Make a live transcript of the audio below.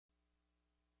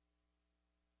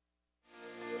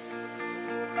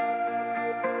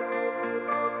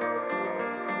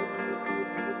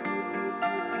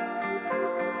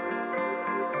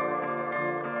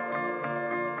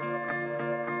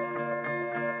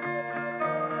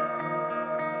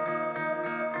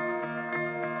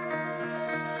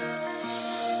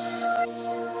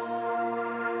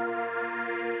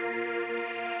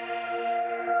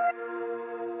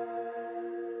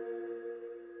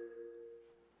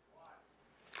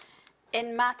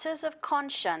In matters of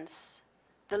conscience,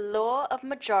 the law of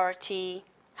majority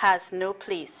has no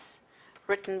place.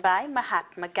 Written by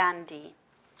Mahatma Gandhi.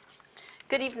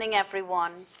 Good evening,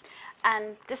 everyone.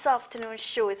 And this afternoon's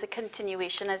show is a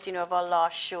continuation, as you know, of our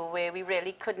last show, where we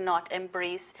really could not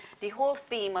embrace the whole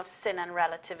theme of sin and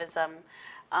relativism.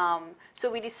 So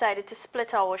we decided to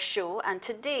split our show, and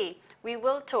today we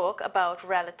will talk about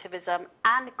relativism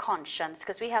and conscience,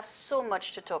 because we have so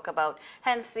much to talk about,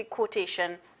 hence the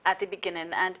quotation at the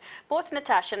beginning. And both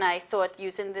Natasha and I thought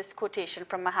using this quotation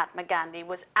from Mahatma Gandhi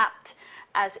was apt,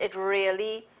 as it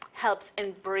really helps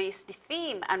embrace the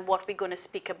theme and what we're going to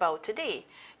speak about today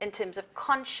in terms of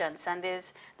conscience. And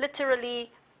there's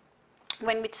literally,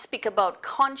 when we speak about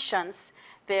conscience,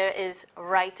 there is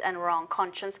right and wrong.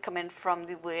 Conscience coming from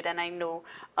the word, and I know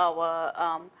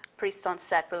our priest on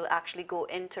set will actually go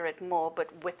into it more,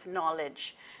 but with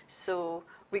knowledge. So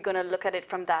we're going to look at it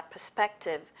from that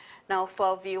perspective. Now, for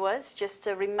our viewers, just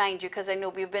to remind you, because I know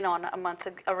we've been on a month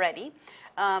already,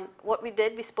 what we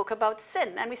did, we spoke about sin,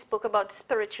 and we spoke about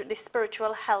the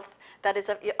spiritual health, that is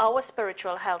our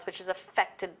spiritual health, which is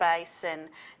affected by sin,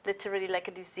 literally like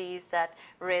a disease that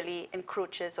really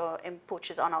encroaches or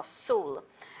imposes on our soul.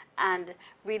 And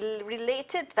we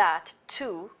related that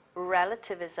to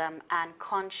relativism and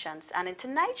conscience. And in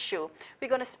tonight's show, we're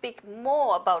going to speak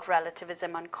more about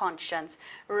relativism and conscience,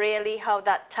 really how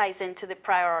that ties into the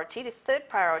priority, the third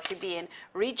priority being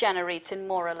regenerating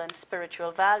moral and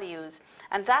spiritual values.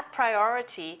 And that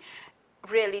priority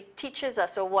really teaches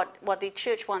us, or what the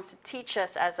church wants to teach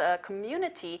us as a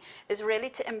community, is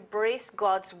really to embrace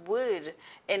God's word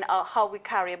in how we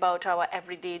carry about our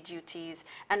everyday duties,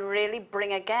 and really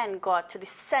bring again God to the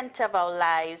center of our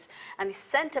lives and the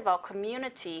center of our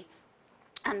community,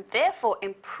 and therefore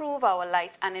improve our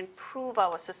life and improve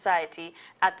our society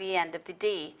at the end of the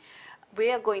day. We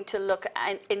are going to look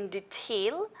in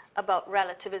detail about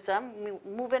relativism,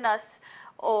 moving us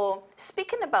or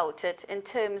speaking about it in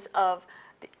terms of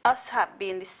us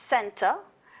being the center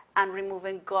and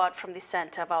removing God from the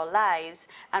center of our lives.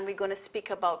 And we're going to speak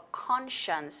about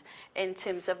conscience in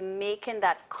terms of making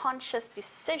that conscious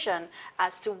decision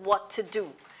as to what to do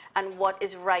and what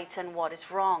is right and what is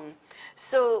wrong.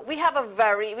 So we have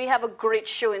a great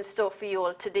show in store for you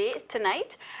all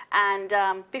tonight.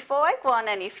 And before I go on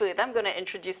any further, I'm going to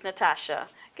introduce Natasha.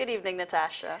 Good evening,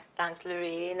 Natasha. Thanks,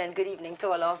 Lorraine, and good evening to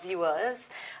all our viewers.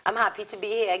 I'm happy to be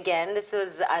here again. This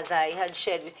was, as I had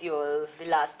shared with you all the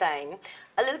last time,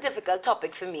 a little difficult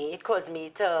topic for me. It caused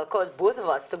both of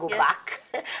us to go back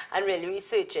and really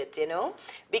research it, you know,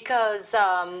 because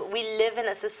we live in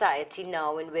a society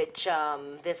now in which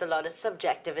there's a lot of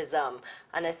subjectivism,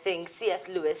 and I think C.S.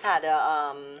 Lewis had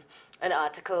an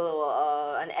article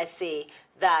or an essay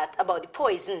about the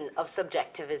poison of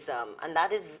subjectivism, and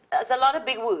that's a lot of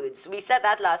big words. We said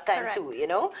that last time too, you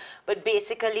know, but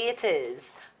basically it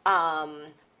is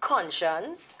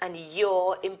conscience, and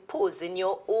you're imposing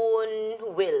your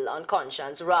own will on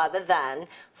conscience rather than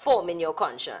forming your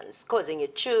conscience, causing your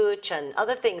church and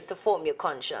other things to form your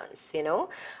conscience, you know.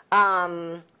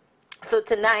 So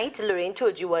tonight, Lorraine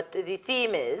told you what the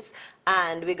theme is,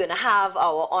 and we're going to have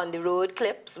our on-the-road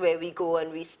clips where we go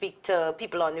and we speak to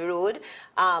people on the road,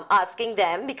 asking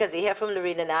them, because you hear from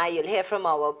Lorraine and I, you'll hear from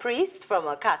our priest, from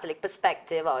a Catholic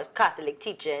perspective, our Catholic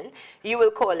teaching. You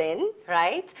will call in,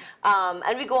 right?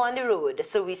 And we go on the road.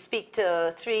 So we speak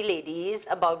to three ladies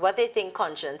about what they think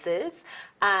conscience is.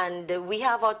 And we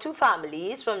have our two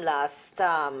families from last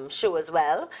show as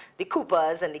well, the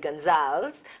Coopers and the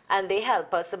Gonzales, and they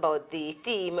help us about the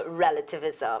theme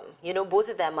relativism. You know, both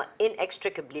of them are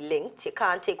inextricably linked. You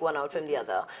can't take one out from the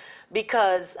other,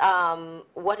 because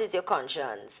what is your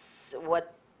conscience?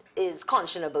 What is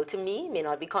conscionable to me may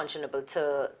not be conscionable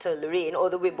to Lorraine,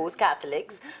 although we're both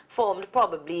Catholics, formed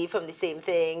probably from the same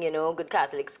thing, you know, good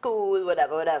Catholic school,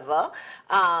 whatever.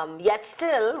 Yet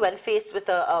still, when faced with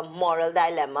a moral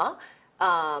dilemma,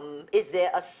 is there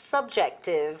a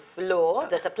subjective law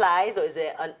that applies, or is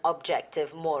there an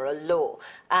objective moral law?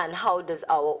 And how does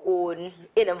our own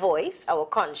inner voice, our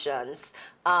conscience,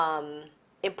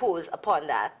 impose upon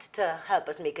that to help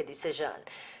us make a decision?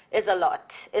 It's a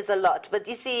lot. But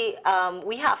you see,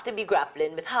 we have to be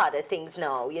grappling with harder things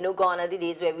now. You know, gone are the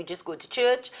days where we just go to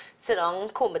church, sit down,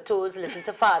 comatose, listen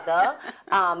to Father,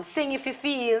 sing if you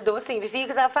feel, don't sing if you feel,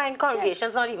 because I find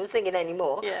congregations not even singing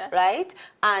anymore, right?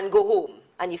 And go home,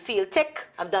 and you feel, tick,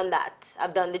 I've done that.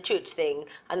 I've done the church thing,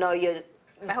 and now you're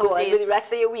whole go on with the days.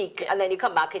 rest of your week, Yes. and then you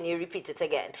come back and you repeat it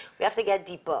again. We have to get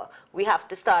deeper. We have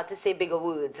to start to say bigger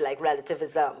words like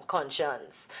relativism,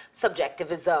 conscience,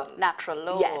 subjectivism. Natural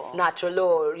law. Yes, natural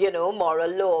law, you know,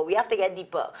 moral law. We have to get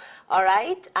deeper, all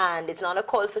right? And it's not a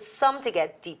call for some to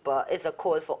get deeper. It's a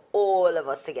call for all of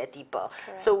us to get deeper.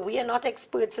 Correct. So we are not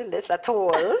experts in this at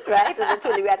all, right? As I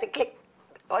told you, we have to click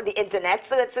on the internet,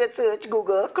 search,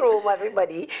 Google, Chrome,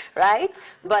 everybody, right?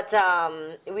 But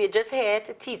we're just here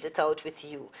to tease it out with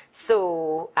you.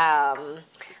 So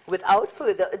without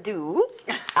further ado,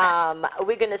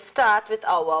 we're going to start with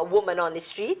our woman on the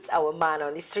street, our man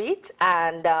on the street,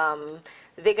 and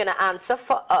they're going to answer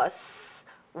for us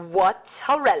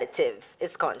how relative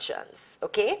is conscience,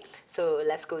 okay? So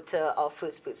let's go to our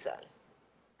first person.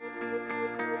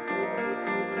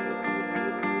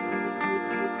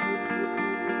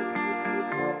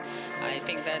 I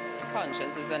think that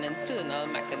conscience is an internal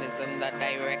mechanism that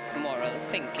directs moral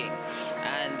thinking,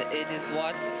 and it is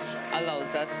what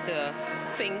allows us to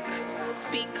think,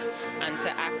 speak, and to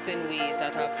act in ways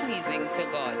that are pleasing to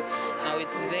God. Now,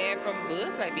 it's there from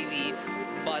birth, I believe,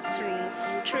 but through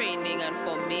training and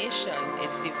formation,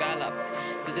 it's developed.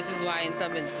 So this is why in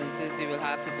some instances you will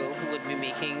have people who would be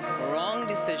making wrong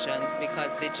decisions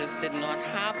because they just did not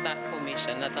have that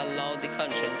formation that allowed the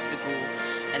conscience to grow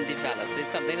and develop. So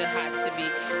it's something that has to be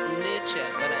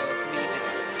nurtured, but I also believe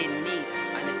it's innate,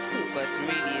 and its purpose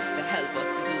really is to help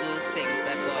us to do those things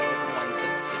that God would want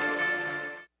us to do.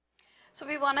 So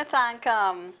we want to thank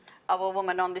our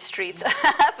woman on the street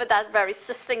for that very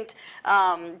succinct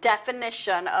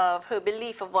definition of her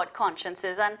belief of what conscience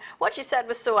is. And what she said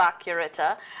was so accurate.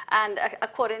 And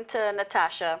according to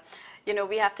Natasha, you know,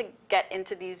 we have to get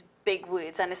into these big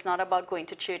words, and it's not about going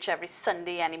to church every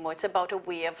Sunday anymore. It's about a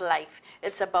way of life.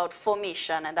 It's about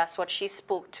formation, and that's what she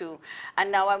spoke to.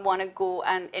 And now I want to go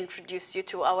and introduce you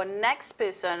to our next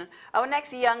person, our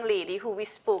next young lady who we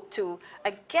spoke to,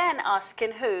 again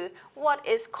asking her what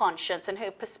is conscience and her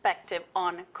perspective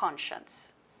on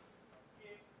conscience.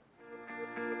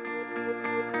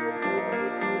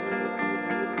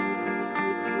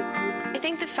 I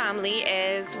think the family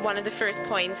is one of the first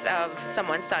points of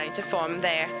someone starting to form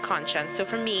their conscience. So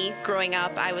for me, growing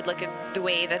up, I would look at the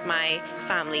way that my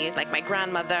family, like my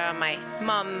grandmother, my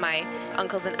mom, my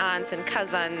uncles and aunts and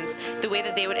cousins, the way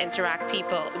that they would interact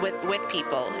with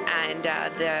people and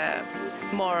the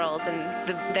morals and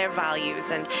their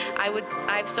values. And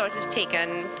I've sort of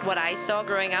taken what I saw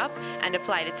growing up and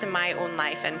applied it to my own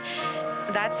life. And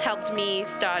that's helped me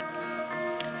start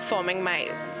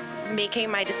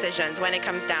making my decisions when it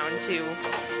comes down to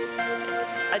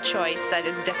a choice that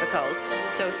is difficult.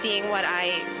 So seeing what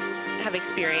I have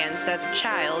experienced as a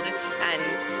child and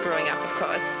growing up, of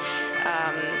course.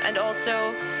 And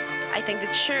also, I think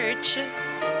the church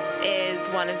is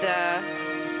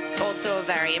also a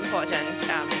very important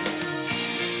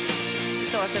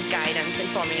source of guidance in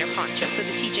forming your conscience. So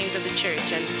the teachings of the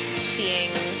church and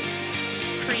seeing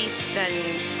priests and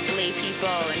lay people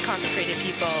and consecrated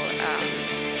people,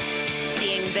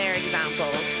 seeing their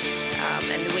example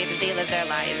and the way that they live their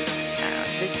lives,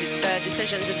 the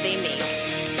decisions that they make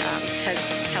has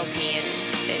helped me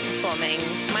in forming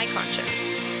my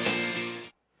conscience.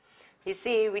 You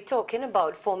see, we're talking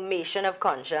about formation of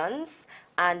conscience,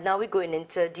 and now we're going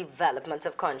into development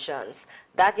of conscience.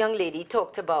 That young lady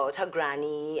talked about her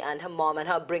granny and her mom and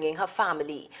her bringing her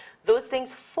family. Those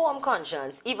things form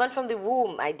conscience, even from the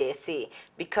womb, I dare say,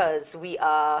 because we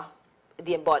are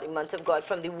the embodiment of God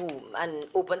from the womb and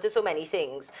open to so many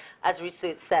things, as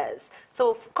research says.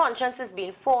 So conscience is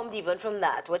being formed even from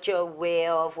that, what you're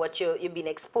aware of, what you've been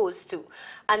exposed to.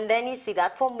 And then you see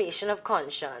that formation of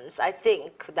conscience, I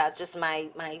think that's just my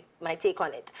take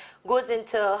on it, goes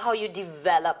into how you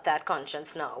develop that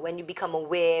conscience now. When you become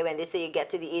aware, when they say you get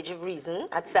to the age of reason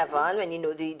at 7, when you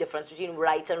know the difference between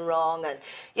right and wrong, and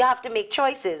you have to make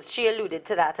choices. She alluded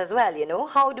to that as well, you know.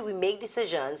 How do we make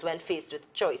decisions when faced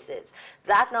with choices?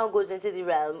 That now goes into the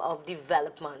realm of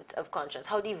development of conscience.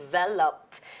 How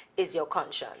developed is your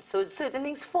conscience? So certain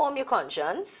things form your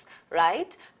conscience,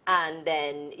 right? And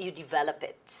then you develop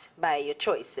it by your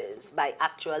choices, by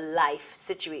actual life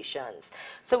situations.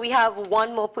 So we have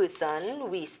one more person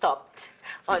we stopped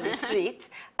on the street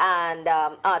and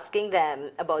asking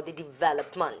them about the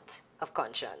development of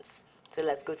conscience. So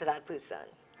let's go to that person.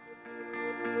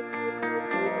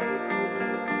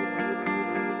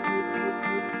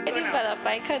 I developed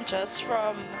my conscience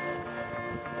from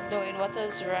knowing what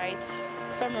was right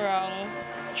from wrong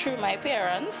through my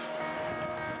parents,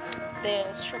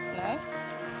 their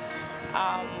strictness.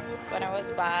 When I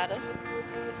was bad,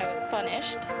 I was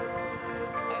punished,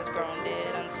 I was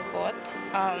grounded and so forth.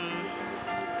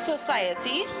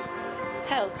 Society,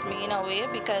 helped me in a way,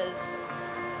 because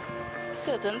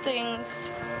certain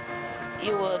things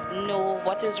you would know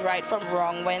what is right from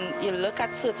wrong when you look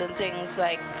at certain things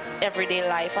like everyday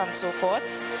life and so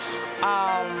forth.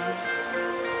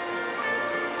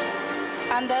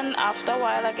 And then after a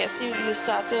while, I guess you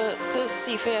start to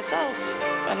see for yourself,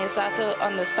 and you start to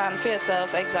understand for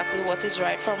yourself exactly what is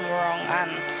right from wrong,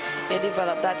 and you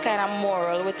develop that kind of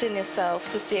moral within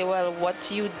yourself to say, well,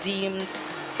 what you deemed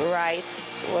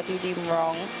right, what you deemed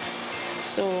wrong.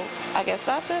 So I guess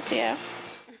that's it, yeah.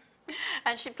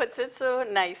 And she puts it so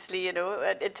nicely, you know,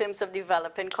 in terms of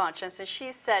developing conscience. And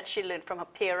she said she learned from her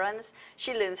parents,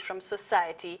 she learns from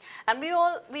society. And we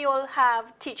all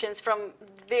have teachings from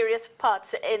various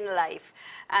parts in life.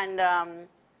 And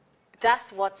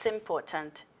that's what's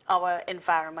important, our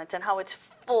environment and how it's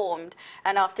formed.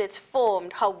 And after it's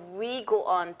formed, how we go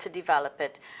on to develop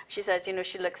it. She says, you know,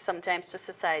 she looks sometimes to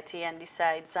society and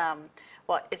decides,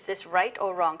 what, is this right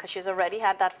or wrong? Because she's already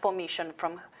had that formation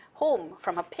from home,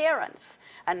 from her parents,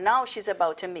 and now she's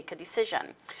about to make a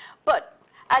decision. But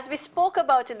as we spoke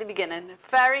about in the beginning,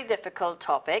 very difficult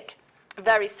topic,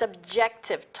 very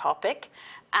subjective topic,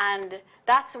 and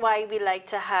that's why we like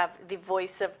to have the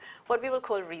voice of what we will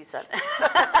call reason.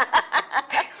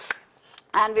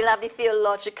 And we'll have the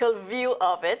theological view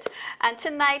of it. And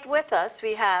tonight with us,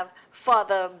 we have Fr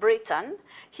Brereton.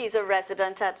 He's a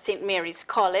resident at St. Mary's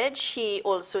College. He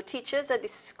also teaches at the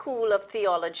School of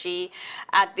Theology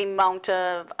at the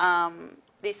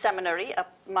the seminary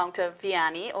at Mount of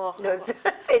Vianney. Or, No,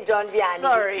 St. John Vianney.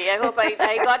 Sorry, I hope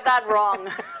I got that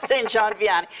wrong. St. John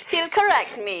Vianney. He'll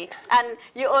correct me. And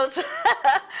you also,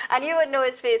 and you would know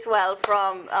his face well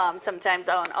from sometimes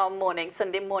on our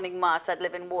Sunday morning mass at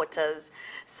Living Waters.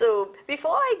 So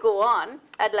before I go on,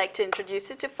 I'd like to introduce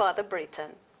you to Fr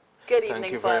Brereton. Good evening,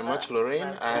 Thank you Father. very much,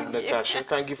 Lorraine and Natasha.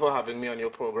 Thank you for having me on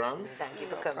your program. Thank you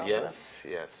for coming. Yes,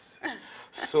 yes.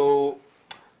 So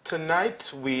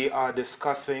tonight we are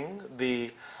discussing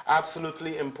the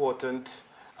absolutely important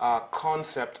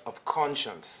concept of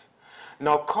conscience.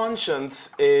 Now, conscience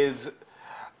is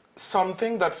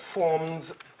something that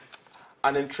forms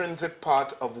an intrinsic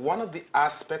part of one of the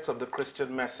aspects of the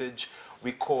Christian message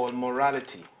we call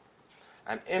morality.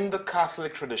 And in the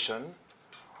Catholic tradition,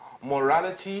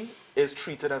 morality is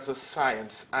treated as a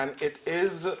science, and it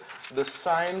is the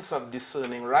science of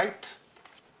discerning right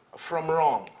from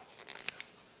wrong.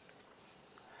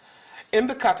 In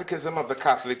the Catechism of the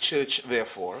Catholic Church,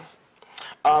 therefore,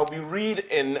 we read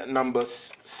in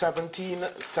Numbers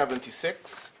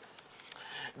 1776,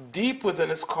 deep within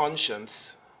his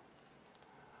conscience,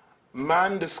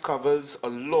 man discovers a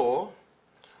law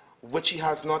which he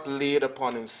has not laid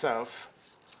upon himself,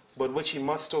 but which he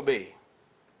must obey.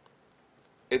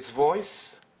 Its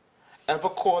voice, ever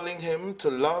calling him to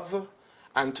love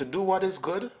and to do what is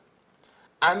good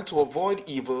and to avoid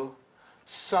evil,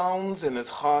 sounds in his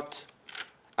heart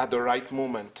at the right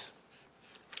moment.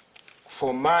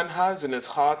 For man has in his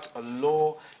heart a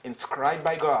law inscribed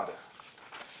by God.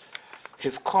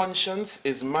 His conscience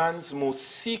is man's most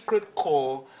secret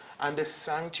core and his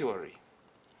sanctuary.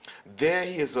 There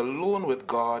he is alone with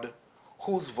God,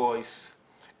 whose voice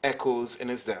echoes in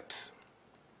his depths.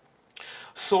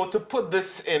 So to put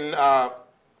this in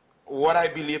what I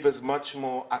believe is much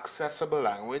more accessible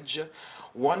language,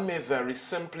 one may very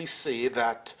simply say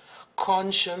that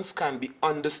conscience can be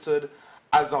understood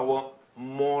as our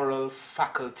moral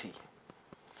faculty.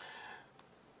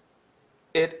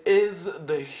 It is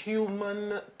the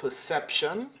human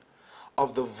perception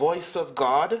of the voice of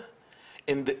God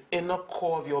in the inner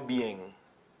core of your being.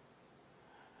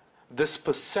 This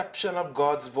perception of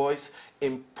God's voice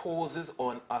imposes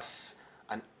on us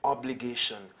an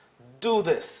obligation. Do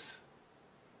this,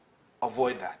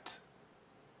 avoid that.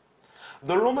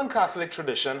 The Roman Catholic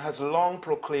tradition has long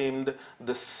proclaimed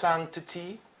the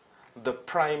sanctity, the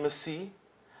primacy,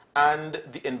 and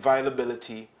the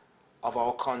inviolability of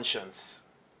our conscience.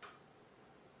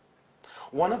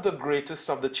 One of the greatest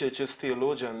of the Church's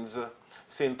theologians,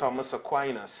 St. Thomas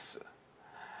Aquinas,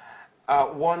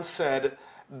 once said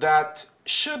that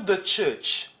should the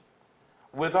Church,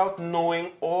 without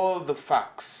knowing all the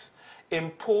facts,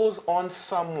 impose on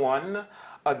someone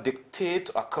a dictate,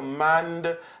 a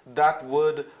command that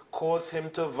would cause him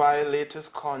to violate his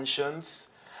conscience,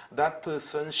 that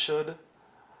person should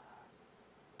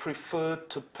prefer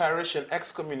to perish in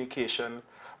excommunication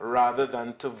rather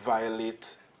than to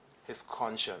violate his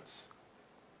conscience.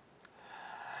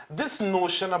 This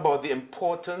notion about the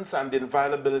importance and the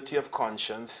inviolability of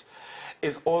conscience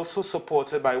is also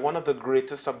supported by one of the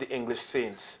greatest of the English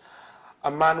saints,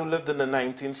 a man who lived in the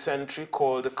 19th century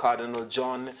called Cardinal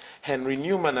John Henry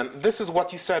Newman. And this is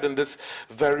what he said in this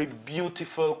very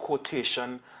beautiful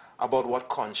quotation about what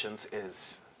conscience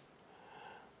is.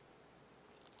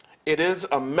 It is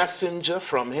a messenger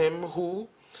from him who,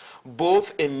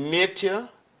 both in nature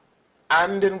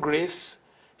and in grace,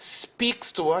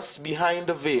 speaks to us behind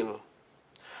a veil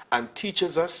and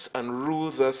teaches us and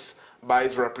rules us by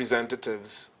his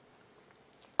representatives.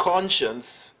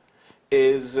 Conscience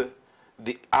is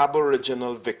the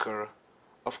aboriginal vicar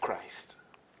of Christ.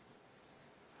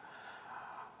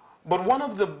 But one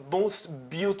of the most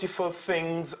beautiful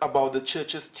things about the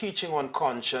church's teaching on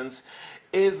conscience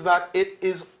is that it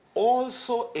is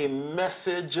also a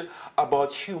message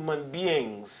about human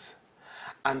beings.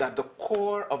 And at the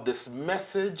core of this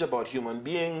message about human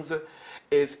beings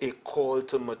is a call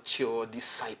to mature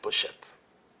discipleship.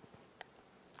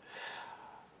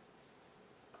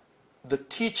 The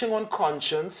teaching on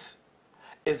conscience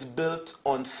is built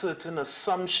on certain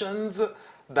assumptions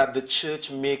that the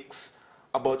church makes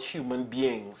about human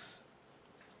beings.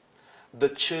 The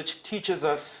church teaches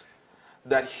us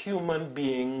that human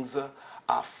beings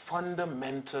are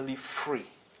fundamentally free.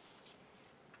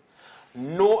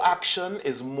 No action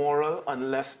is moral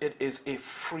unless it is a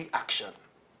free action.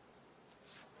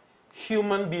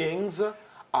 Human beings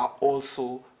are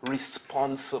also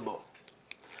responsible.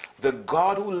 The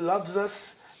God who loves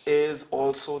us is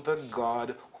also the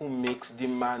God who makes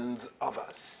demands of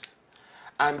us.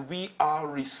 And we are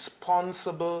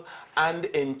responsible and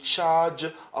in charge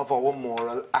of our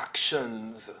moral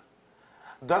actions.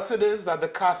 Thus it is that the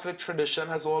Catholic tradition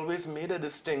has always made a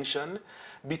distinction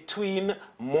between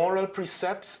moral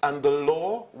precepts and the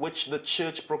law which the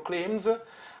church proclaims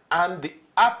and the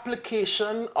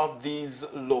application of these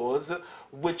laws,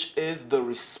 which is the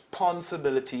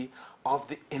responsibility of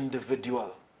the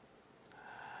individual.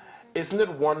 Isn't it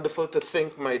wonderful to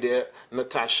think, my dear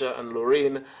Natasha and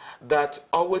Lorraine, that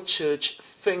our church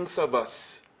thinks of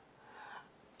us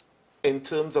in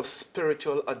terms of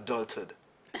spiritual adulthood?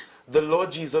 The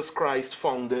Lord Jesus Christ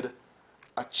founded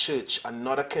a church and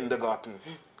not a kindergarten.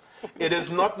 It is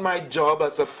not my job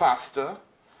as a pastor,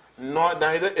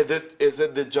 neither is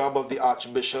it the job of the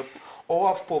Archbishop or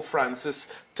of Pope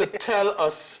Francis to tell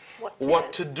us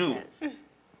what to do. Yes.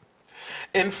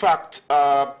 In fact,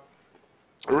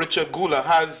 Richard Gula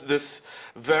has this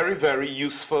very, very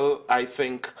useful, I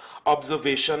think,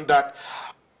 observation that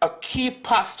a key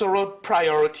pastoral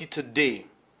priority today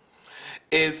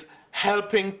is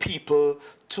helping people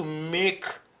to make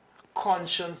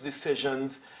conscious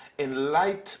decisions in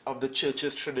light of the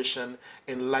church's tradition,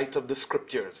 in light of the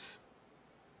scriptures.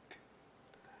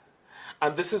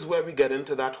 And this is where we get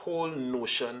into that whole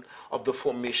notion of the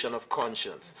formation of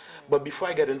conscience. But before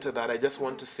I get into that, I just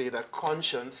want to say that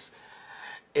conscience,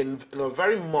 in a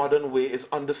very modern way, is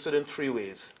understood in three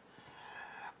ways.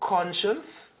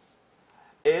 Conscience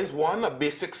is, one, a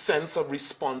basic sense of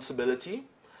responsibility,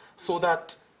 so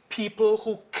that people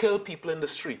who kill people in the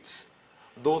streets,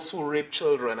 those who rape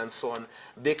children and so on,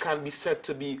 they can be said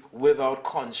to be without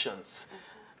conscience.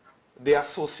 They are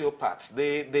sociopaths.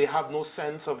 They have no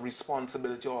sense of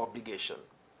responsibility or obligation.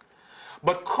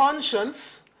 But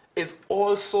conscience is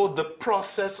also the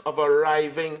process of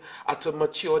arriving at a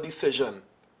mature decision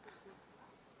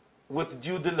with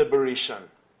due deliberation.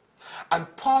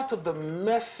 And part of the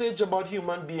message about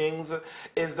human beings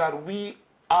is that we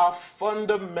are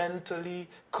fundamentally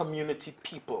community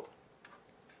people.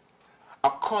 A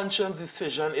conscious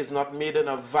decision is not made in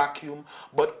a vacuum,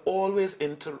 but always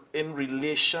in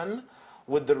relation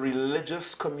with the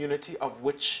religious community of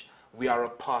which we are a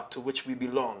part, to which we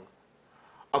belong.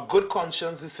 A good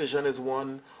conscious decision is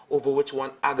one over which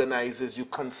one agonizes. You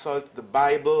consult the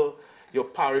Bible, your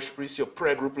parish priest, your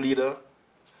prayer group leader,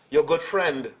 your good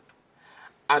friend,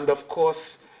 and of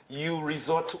course, you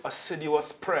resort to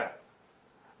assiduous prayer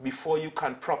before you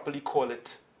can properly call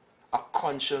it a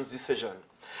conscious decision.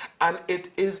 And it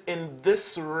is in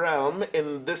this realm,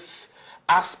 in this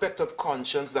aspect of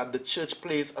conscience, that the church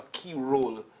plays a key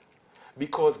role,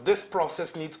 because this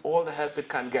process needs all the help it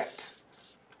can get.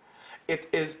 It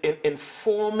is in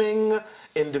informing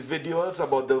individuals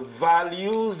about the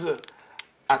values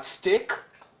at stake,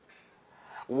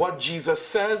 what Jesus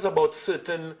says about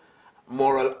certain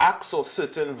moral acts or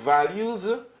certain values,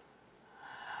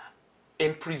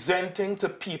 in presenting to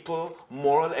people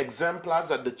moral exemplars,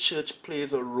 that the church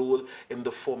plays a role in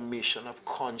the formation of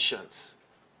conscience.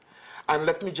 And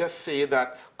let me just say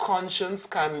that conscience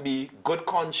can be good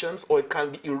conscience or it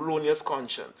can be erroneous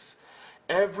conscience.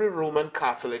 Every Roman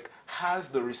Catholic has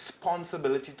the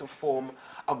responsibility to form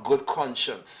a good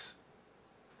conscience.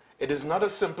 It is not a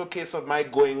simple case of my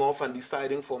going off and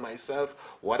deciding for myself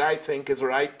what I think is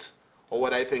right or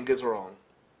what I think is wrong.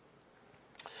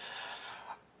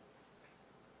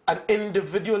 An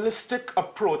individualistic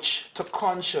approach to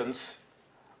conscience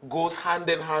goes hand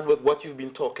in hand with what you've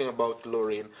been talking about,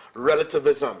 Lorraine,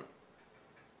 relativism.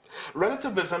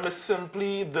 Relativism is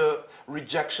simply the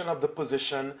rejection of the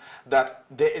position that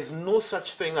there is no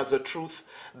such thing as a truth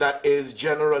that is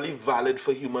generally valid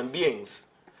for human beings.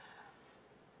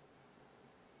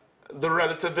 The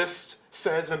relativist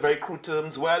says in very crude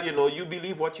terms, well, you know, you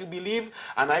believe what you believe,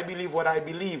 and I believe what I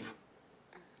believe.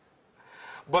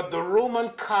 But the Roman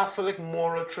Catholic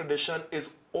moral tradition is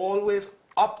always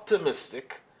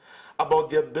optimistic about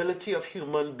the ability of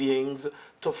human beings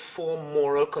to form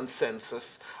moral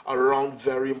consensus around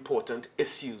very important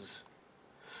issues.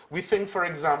 We think, for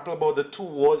example, about the 2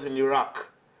 wars in Iraq,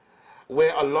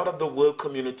 where a lot of the world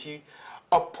community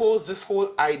opposed this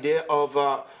whole idea of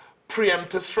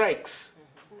preemptive strikes.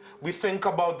 We think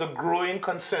about the growing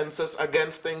consensus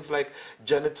against things like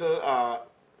genital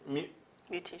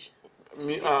Mutation.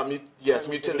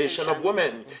 Mutilation of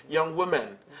women, young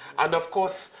women. And of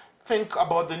course, think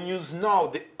about the news now,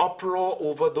 the uproar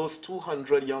over those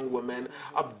 200 young women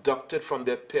abducted from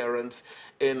their parents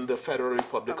in the Federal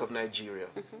Republic of Nigeria.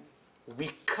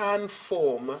 We can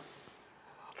form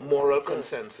moral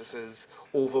consensuses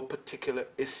over particular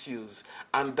issues,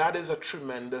 and that is a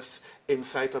tremendous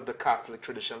insight of the Catholic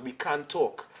tradition. We can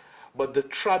talk, but the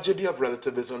tragedy of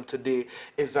relativism today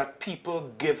is that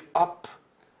people give up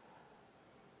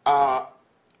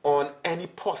on any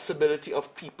possibility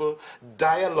of people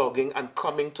dialoguing and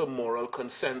coming to moral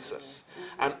consensus.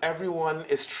 And everyone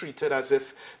is treated as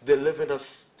if they live in a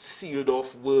sealed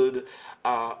off world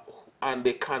and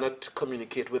they cannot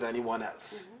communicate with anyone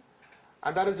else.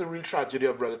 And that is the real tragedy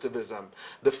of relativism.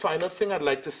 The final thing I'd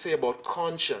like to say about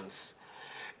conscience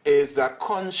is that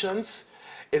conscience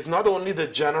is not only the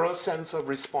general sense of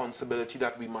responsibility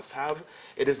that we must have,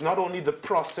 it is not only the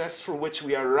process through which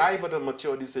we arrive at a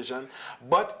mature decision,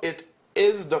 but it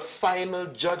is the final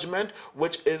judgment,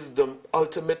 which is the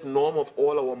ultimate norm of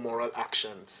all our moral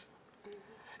actions.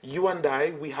 You and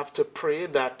I, we have to pray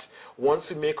that once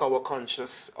we make our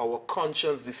conscience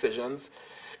decisions,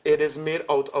 it is made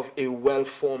out of a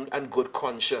well-formed and good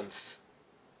conscience.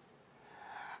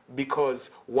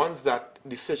 Because once that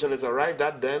decision is arrived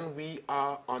at, then we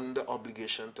are under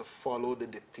obligation to follow the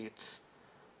dictates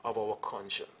of our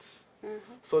conscience.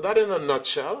 So that in a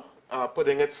nutshell,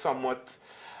 putting it somewhat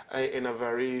in a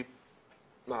very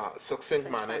succinct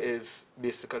manner, is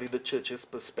basically the church's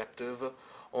perspective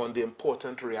on the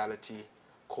important reality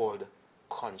called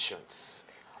conscience.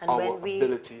 And our when we,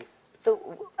 ability.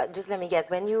 So just let me get,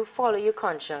 when you follow your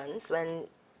conscience, when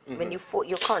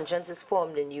your conscience is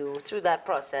formed in you, through that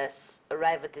process,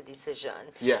 arrive at a decision,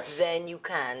 yes, then you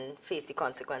can face the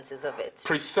consequences of it.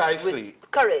 Precisely.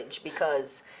 With courage,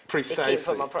 because Precisely. it came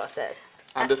from a process.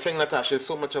 And the thing, Natasha, is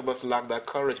so much of us lack that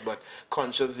courage, but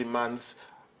conscience demands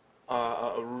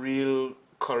a real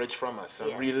courage from us,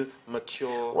 a real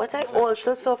mature What I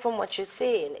also saw from what you're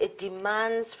saying, it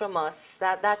demands from us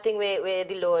that thing where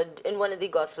the Lord, in one of the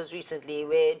Gospels recently,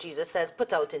 where Jesus says,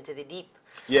 put out into the deep.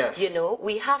 Yes. You know,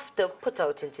 we have to put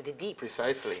out into the deep.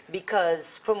 Precisely.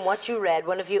 Because from what you read,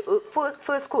 one of your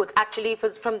first quotes, actually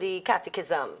from the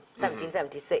Catechism,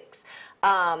 1776,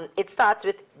 it starts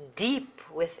with deep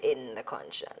within the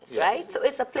conscience, right? So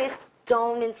it's a place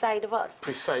down inside of us.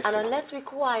 Precisely. And unless we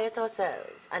quiet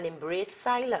ourselves and embrace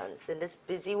silence in this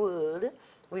busy world,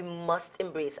 we must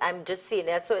embrace. I'm just saying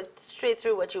that, so straight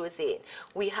through what you were saying.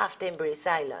 We have to embrace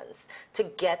silence to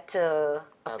get to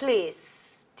a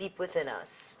place deep within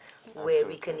us where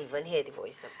we can even hear the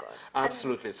voice of God.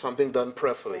 Absolutely. It's something done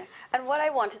prayerfully. Yeah. And what I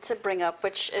wanted to bring up,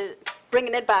 which is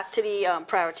bringing it back to the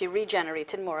priority,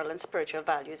 regenerating moral and spiritual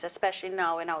values, especially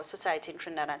now in our society in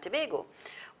Trinidad and Tobago.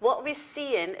 What we're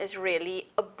seeing is really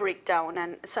a breakdown,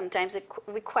 and sometimes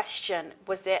we question,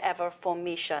 was there ever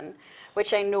formation,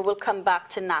 which I know will come back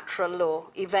to natural law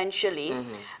eventually.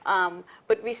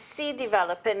 But we see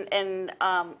developing in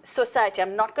society,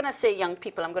 I'm not going to say young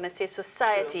people, I'm going to say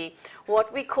society,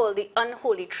 what we call the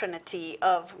unholy trinity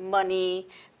of money,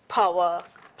 power,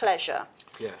 pleasure.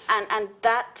 Yes. And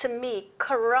that, to me,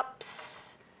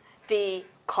 corrupts the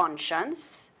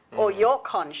conscience, or your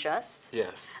conscience.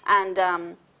 Yes.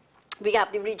 And we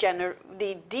have the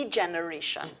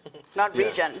degeneration, not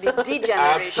Yes. the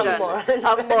degeneration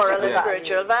of moral and Yes.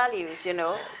 spiritual values, you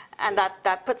know. And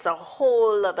that puts a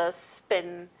whole other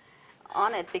spin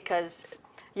on it because,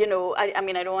 you know, I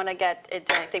mean, I don't want to get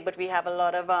into anything, but we have a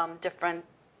lot of different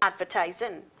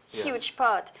advertising, huge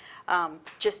part.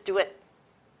 Just do it.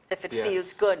 if it Yes.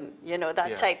 feels good, you know,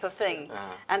 that type of Yes. thing.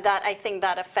 And that, I think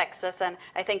that affects us. And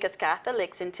I think as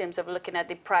Catholics, in terms of looking at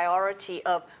the priority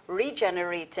of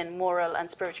regenerating moral and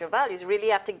spiritual values, really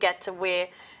have to get to where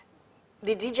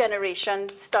the degeneration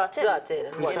started.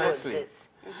 And what caused Precisely. it.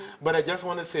 But I just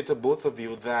want to say to both of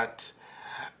you that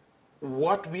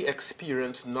what we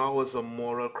experience now is a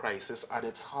moral crisis, at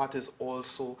its heart is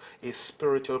also a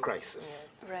spiritual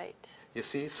crisis. Right. You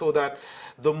see, so that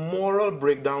the moral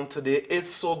breakdown today is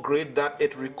so great that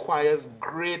it requires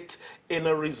great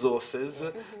inner resources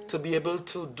to be able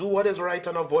to do what is right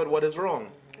and avoid what is wrong.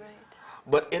 Right.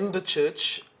 But in the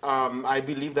church, I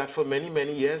believe that for many,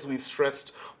 many years we've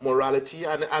stressed morality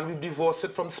and we've divorced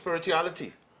it from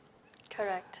spirituality.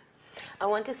 Correct. I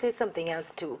want to say something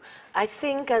else too. I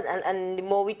think, and the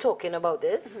more we're talking about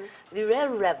this, the real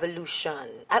revolution,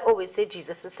 I always say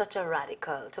Jesus is such a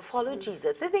radical. To follow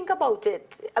Jesus, think about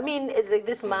it. I mean, it's like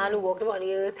this man who walked upon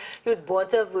the earth, he was born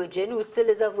to a virgin, who still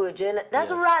is a virgin.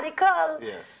 That's Yes. radical.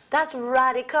 Yes. That's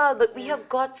radical, but we have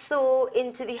got so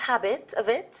into the habit of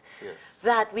it Yes.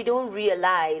 that we don't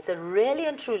realize that really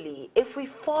and truly, if we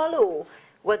follow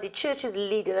what the church is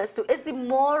leading us to, is the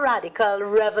more radical,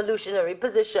 revolutionary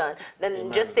position than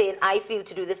Amen. just saying, I feel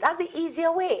to do this. That's the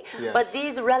easier way. Yes. But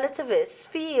these relativists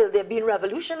feel they're being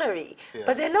revolutionary,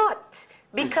 but they're Yes. not.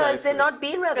 Because Precisely. they're not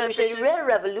being revolutionary. Real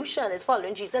revolution is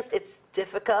following Jesus. It's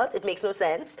difficult. It makes no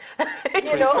sense.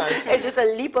 You know, Precisely. it's just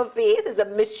a leap of faith. It's a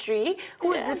mystery.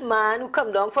 Who is this man who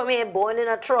come down from here, born in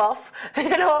a trough,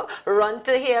 you know, run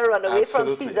to here, run away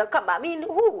Absolutely. from Caesar, come back? I mean,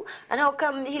 who? And how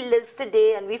come he lives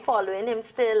today and we following him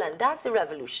still? And that's the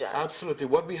revolution. Absolutely.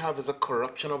 What we have is a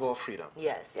corruption of our freedom.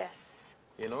 Yes. Yes.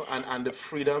 You know, and the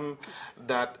freedom,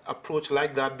 that approach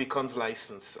like that becomes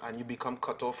license, and you become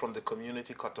cut off from the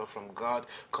community, cut off from God,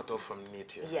 cut off from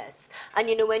nature. Yes. And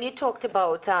you know, when you talked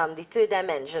about the third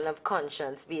dimension of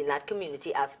conscience being that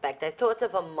community aspect, I thought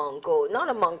of a monk, or not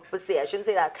a monk per se, I shouldn't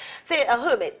say that, say a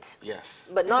hermit,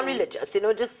 Yes. but non-religious, you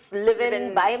know, just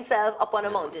living by himself up on a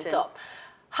mountaintop.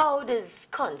 How is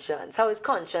conscience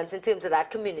in terms of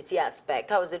that community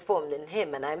aspect? How is it formed in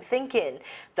him? And I'm thinking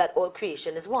that all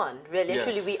creation is one. Really and Yes.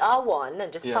 truly, we are one,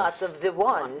 and just Yes. parts of the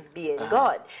one being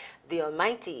God, the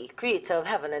Almighty, creator of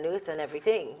heaven and earth and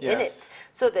everything in it. Yes.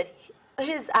 So that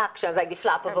his actions, like the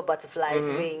flap of a butterfly's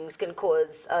wings, can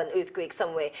cause an earthquake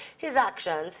somewhere. His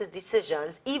actions, his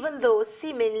decisions, even though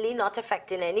seemingly not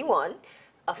affecting anyone,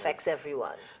 affects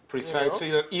everyone.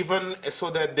 Precisely, even so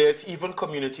that there's even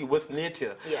community with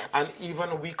nature. Yes. And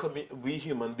even we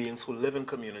human beings who live in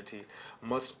community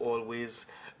must always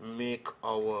make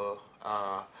our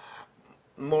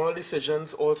moral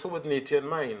decisions also with nature in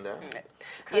mind.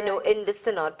 You know, in the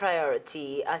Synod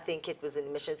priority, I think it was in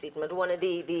the mission statement, one of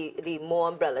the more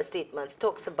umbrella statements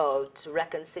talks about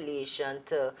reconciliation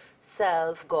to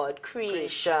self, God,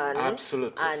 creation.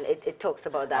 Absolutely. And it talks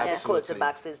about that. It calls it Absolutely.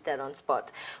 back, so it's dead on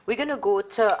spot. We're going to go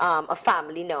to a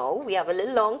family now. We have a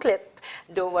little long clip.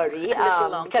 Don't worry,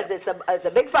 because it's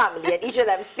a big family and each of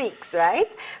them speaks,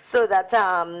 right? So that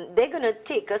they're going to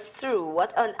take us through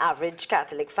what an average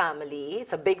Catholic family,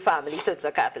 it's a big family, so it's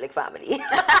a Catholic family,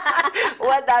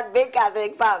 what that big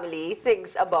Catholic family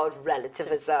thinks about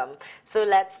relativism. So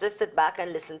let's just sit back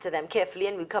and listen to them carefully,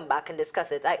 and we'll come back and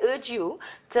discuss it. I urge you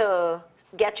to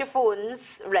get your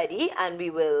phones ready, and we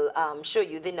will show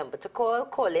you the number to call.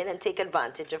 Call in and take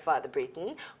advantage of Father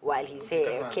Brereton while he's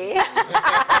here, okay?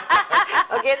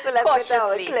 Okay, so let's get to our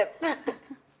Cautiously. clip.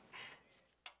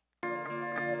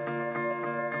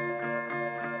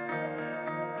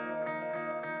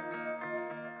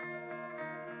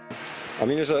 I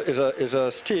mean, it's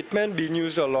a statement being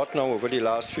used a lot now over the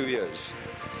last few years.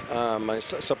 And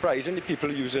it's surprising the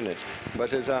people using it.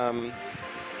 But it's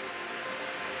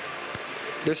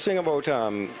this thing about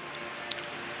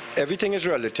everything is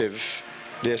relative.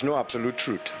 There's no absolute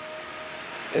truth.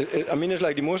 I mean, it's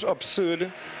like the most absurd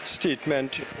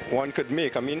statement one could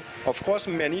make. I mean, of course,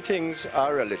 many things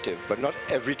are relative, but not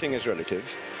everything is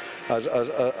relative. As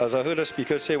I heard a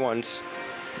speaker say once,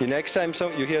 the next time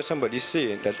you hear somebody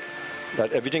say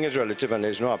that everything is relative and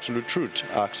there's no absolute truth,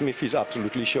 ask him if he's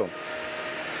absolutely sure.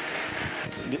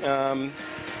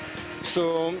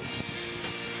 So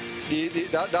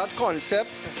that concept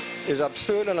is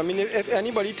absurd, and I mean, if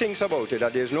anybody thinks about it,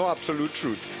 that there's no absolute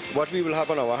truth, what we will have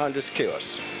on our hands is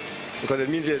chaos. Because it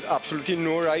means there's absolutely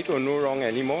no right or no wrong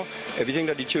anymore. Everything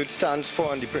that the church stands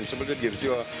for and the principles it gives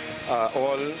you are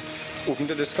all open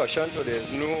to discussion, so there's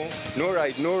no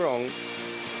right, no wrong.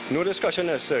 no discussion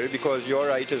necessary, because your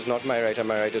right is not my right and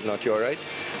my right is not your right.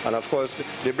 And of course,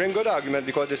 they bring good argument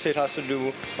because they say it has to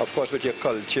do, of course, with your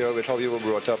culture, with how you were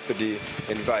brought up, with the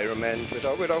environment, with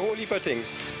a whole heap of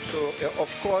things. So,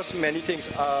 of course, many things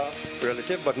are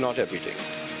relative, but not everything.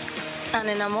 And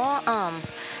in a more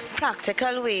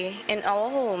practical way, in our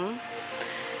home,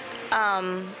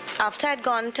 after I'd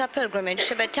gone to a pilgrimage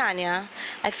to Britannia,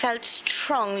 I felt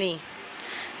strongly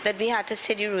that we had to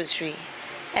say the rosary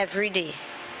every day,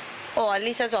 or at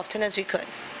least as often as we could.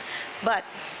 But,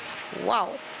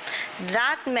 wow,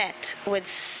 that met with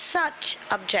such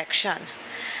objection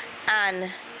and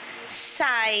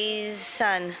sighs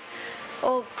and,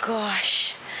 oh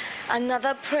gosh,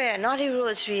 another prayer, not a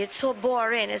rosary. It's so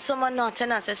boring, it's so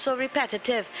monotonous, it's so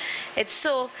repetitive, it's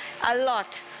so a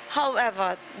lot.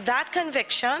 However, that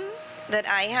conviction that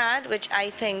I had, which I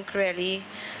think really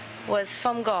was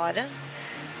from God,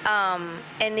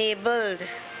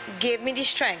 gave me the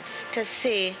strength to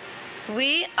say,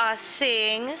 we are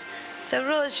saying the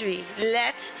rosary.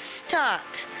 Let's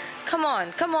start. Come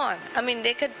on, come on. I mean,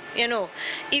 they could,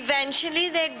 eventually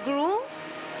they grew.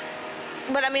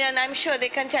 But I mean, and I'm sure they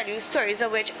can tell you stories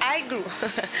of which I grew.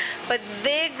 But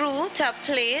they grew to a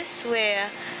place where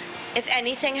if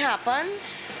anything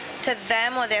happens to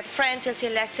them or their friends, they'll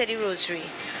say, let's say the rosary.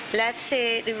 Let's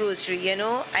say the rosary,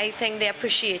 I think they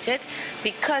appreciate it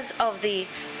because of the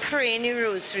praying the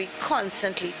rosary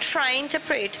constantly, trying to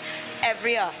pray it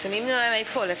every afternoon. Even though I might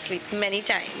fall asleep many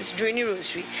times during the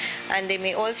rosary, and they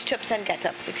may all strip and get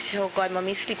up because, oh God,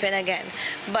 mommy's sleeping again.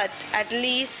 But at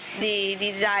least the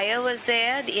desire was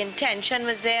there, the intention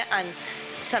was there, and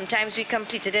sometimes we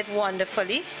completed it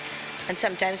wonderfully, and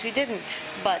sometimes we didn't.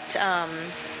 But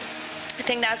I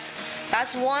think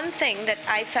that's one thing that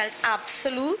I felt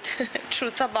absolute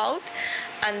truth about,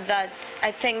 and that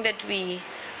I think that we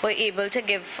were able to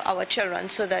give our children,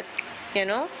 so that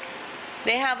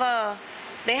they have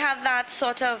that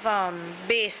sort of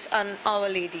base on Our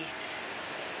Lady.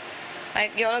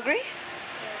 Right? You all agree?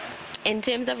 In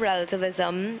terms of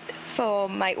relativism, for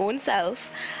my own self,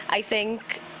 I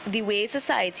think the way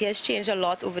society has changed a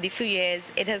lot over the few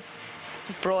years. It has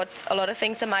brought a lot of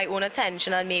things to my own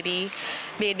attention and maybe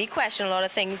made me question a lot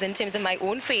of things in terms of my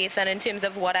own faith and in terms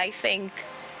of what I think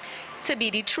to be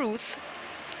the truth.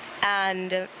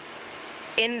 And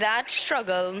in that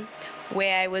struggle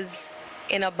where I was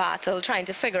in a battle trying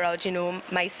to figure out,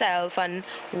 myself and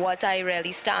what I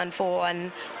really stand for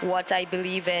and what I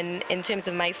believe in terms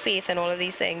of my faith and all of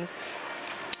these things,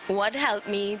 what helped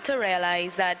me to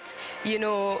realize that,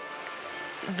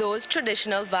 those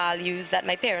traditional values that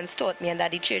my parents taught me and that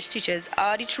the church teaches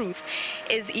are the truth,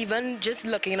 is even just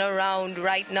looking around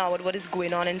right now at what is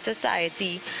going on in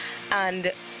society.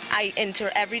 And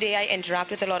every day I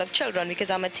interact with a lot of children because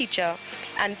I'm a teacher,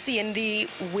 and seeing the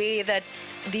way that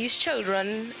these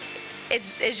children,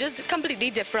 it's just completely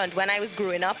different when I was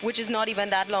growing up, which is not even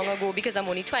that long ago because I'm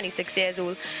only 26 years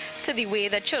old, to the way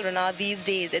that children are these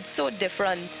days. It's so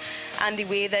different, and the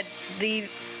way that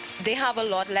they have a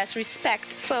lot less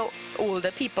respect for older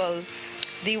people,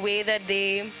 the way that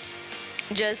they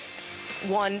just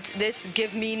want this,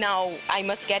 give me now, I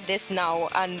must get this now,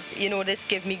 and this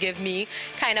give me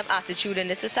kind of attitude in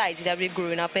the society that we're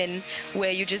growing up in, where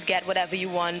you just get whatever you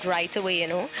want right away,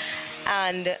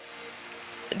 and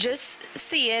just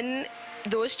seeing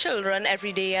those children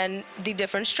every day and the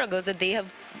different struggles that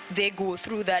they go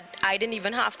through that I didn't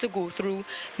even have to go through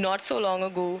not so long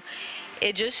ago.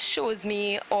 It just shows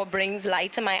me or brings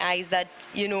light to my eyes that,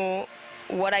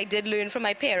 what I did learn from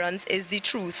my parents is the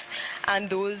truth. And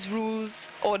those rules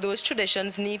or those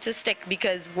traditions need to stick,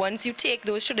 because once you take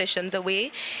those traditions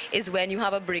away is when you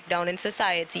have a breakdown in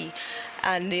society.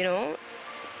 And,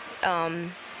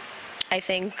 I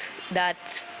think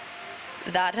that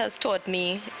has taught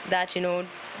me that,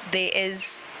 there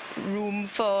is room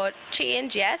for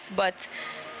change, yes, but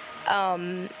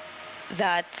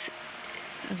that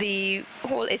the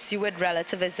whole issue with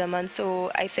relativism, and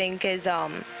so I think is a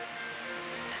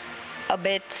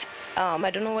bit, I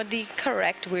don't know what the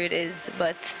correct word is,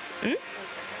 but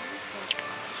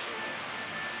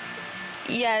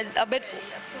yeah, a bit,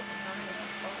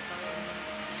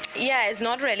 yeah, it's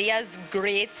not really as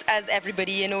great as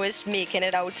everybody, is making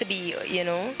it out to be,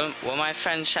 What my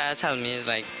friends try to tell me is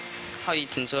like, how you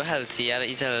eating so healthy, I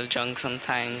eat a little junk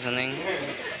sometimes, and then,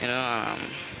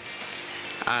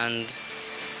 and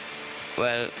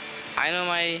well, I know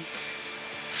my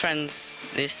friends,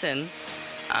 they sin,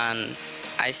 and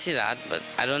I see that, but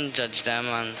I don't judge them,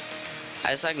 and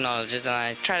I just acknowledge it, and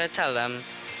I try to tell them,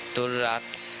 don't do that,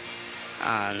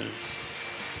 and,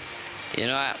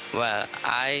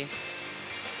 I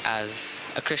as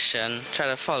a Christian, try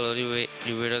to follow the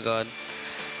word of God,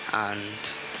 and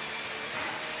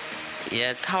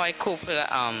yet how I cope with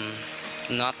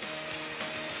not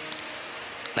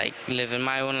like living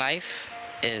my own life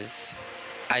is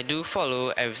I do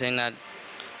follow everything that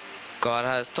God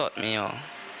has taught me, or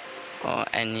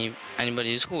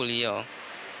anybody who's holy, or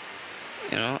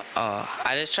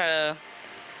I just try to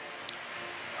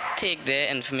take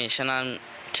their information and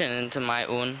turn it into my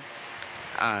own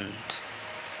and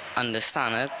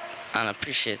understand it and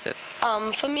appreciate it.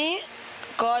 For me,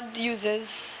 God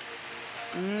uses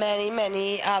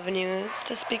many avenues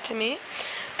to speak to me,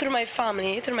 through my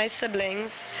family, through my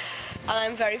siblings, and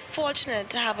I'm very fortunate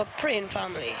to have a praying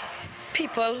family,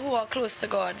 people who are close to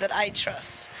God that I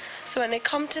trust. So when they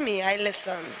come to me, I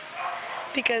listen,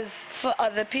 because for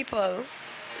other people,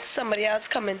 somebody else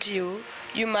coming to you,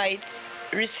 you might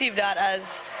receive that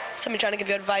as somebody trying to give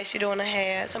you advice you don't want to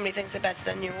hear, somebody thinks they're better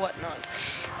than you, whatnot.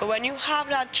 But when you have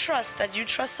that trust, that you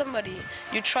trust somebody,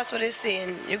 you trust what they're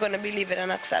saying, you're going to believe it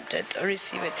and accept it or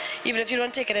receive it. Even if you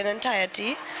don't take it in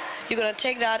entirety, you're going to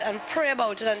take that and pray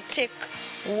about it and take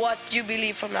what you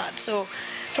believe from that. So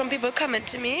from people coming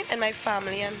to me and my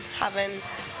family and having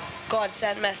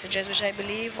God-sent messages, which I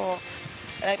believe, or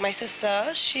like my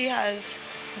sister, she has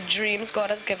dreams, God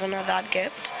has given her that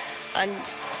gift, and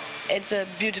it's a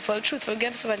beautiful, truthful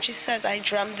gift. So when she says, I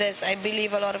dreamt this, I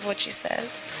believe a lot of what she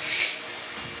says.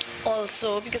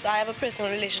 Also, because I have a personal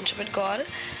relationship with God,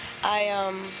 I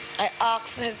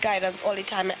ask for his guidance all the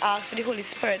time. I ask for the Holy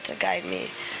Spirit to guide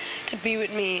me, to be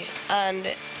with me, and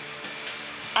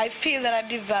I feel that I've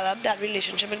developed that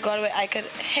relationship with God where I could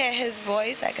hear his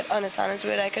voice, I could understand his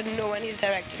word, I could know when he's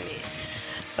directing me.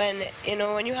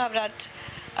 When you have that,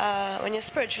 when you're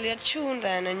spiritually attuned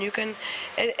then, and you can,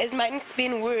 it mightn't be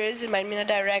in words, it might be in a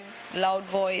direct, loud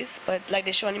voice, but like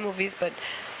they show in the movies, but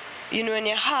you know in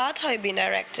your heart how you're being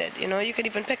directed. You could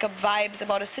even pick up vibes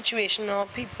about a situation or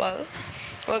people.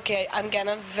 Okay, I'm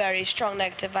getting a very strong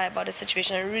negative vibe about the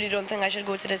situation. I really don't think I should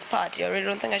go to this party. I really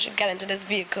don't think I should get into this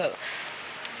vehicle.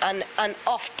 And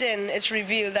often it's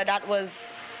revealed that that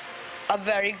was a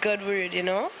very good word,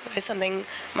 where something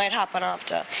might happen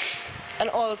after. And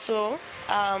also,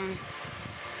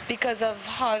 because of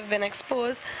how I've been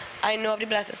exposed, I know of the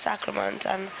Blessed Sacrament,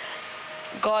 and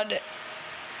God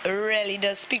really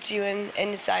does speak to you in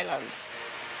the silence.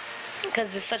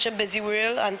 Because it's such a busy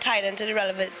world and tied into the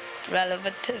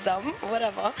relativism,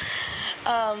 whatever.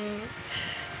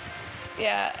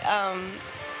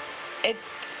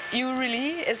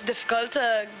 It's difficult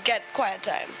to get quiet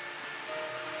time.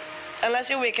 Unless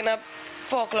you're waking up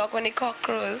 4 o'clock when the cock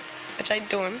crows, which I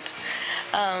don't.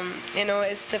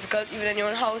 It's difficult even in your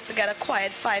own house to get a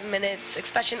quiet 5 minutes,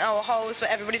 especially in our house where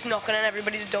everybody's knocking on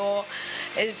everybody's door.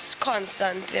 It's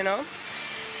constant,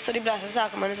 So the Blessed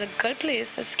Sacrament is a good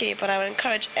place to escape, and I would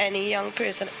encourage any young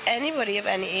person, anybody of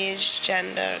any age,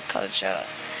 gender, culture,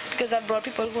 because I've brought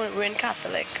people who weren't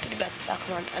Catholic to the Blessed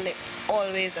Sacrament, and they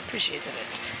always appreciated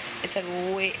it. They said,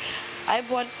 wait, I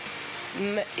grew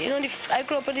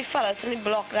up with the fellas from the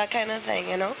block, that kind of thing,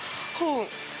 who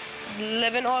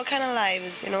living all kind of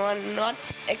lives, and not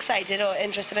excited or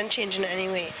interested in changing in any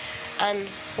way. And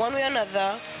one way or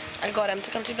another, I got them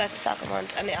to come to the Blessed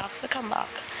Sacrament, and they asked to come back.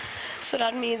 So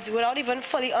that means without even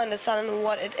fully understanding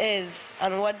what it is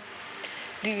and what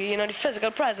the physical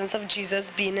presence of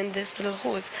Jesus being in this little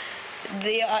house,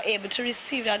 they are able to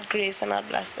receive that grace and that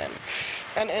blessing.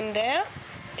 And in there,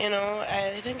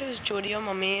 I think it was Jody or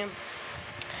Mommy,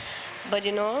 but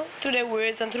through their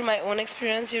words and through my own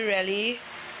experience, you really,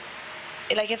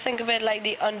 you think of it like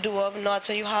the undoer of knots,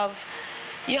 where you have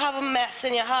a mess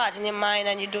in your heart, in your mind,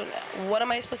 and you don't, what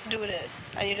am I supposed to do with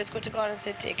this? And you just go to God and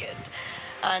say, take it.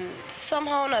 And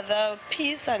somehow or another,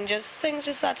 peace and just things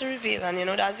just start to reveal. And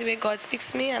that's the way God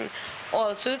speaks to me. And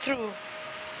also through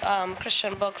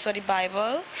Christian books or the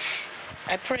Bible,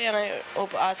 I pray and I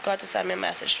ask God to send me a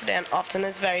message today, and often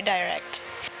it's very direct.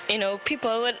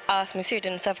 People would ask me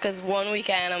certain stuff, because one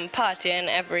weekend I'm partying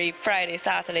every Friday,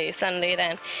 Saturday, Sunday,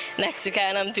 then next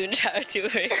weekend I'm doing charity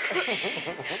work.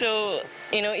 So,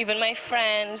 even my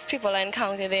friends, people I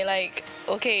encounter, they like,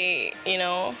 okay,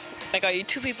 are you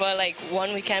two people,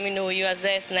 one weekend we know you as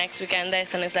this, next weekend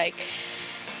this, and it's like,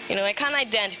 I can't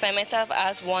identify myself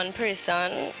as one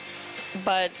person,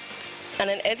 and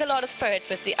it is a lot of spirits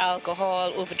with the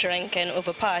alcohol, over drinking,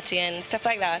 over partying, stuff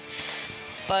like that.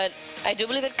 But I do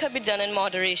believe it could be done in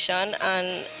moderation,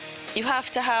 and you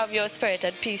have to have your spirit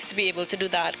at peace to be able to do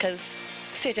that, because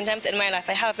certain times in my life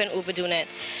I have been overdoing it,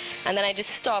 and then I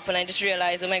just stop and I just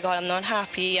realize, oh my God, I'm not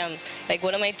happy,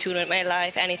 what am I doing with my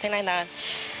life, anything like that.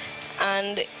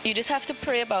 And you just have to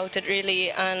pray about it,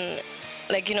 really, and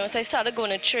like, you know, so I started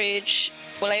going to church.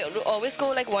 Well, I would always go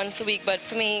like once a week, but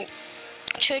for me,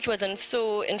 church wasn't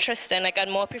so interesting. Like, I'd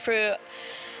more prefer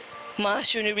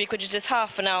mass during the week, which is just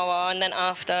half an hour, and then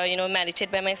after, you know,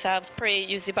 meditate by myself, pray,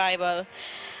 use the Bible.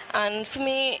 And for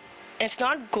me, it's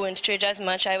not going to church as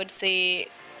much. I would say,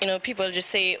 you know, people just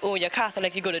say, oh, you're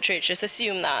Catholic, you go to church, just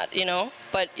assume that, you know,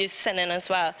 but you're sinning as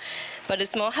well. But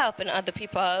it's more helping other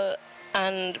people.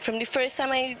 And from the first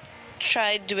time I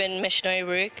tried doing missionary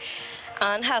work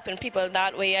and helping people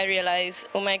that way, I realized,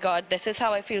 oh my God, this is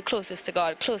how I feel closest to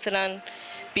God, closer than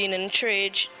being in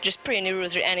church, just praying the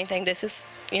rosary, anything. This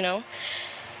is, you know,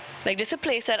 like, just a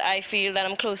place that I feel that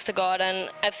I'm close to God. And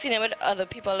I've seen it with other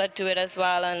people that do it as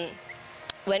well. And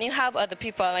when you have other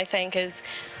people, I think, is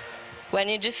when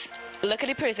you just look at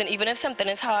the person, even if something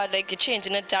is hard, like you're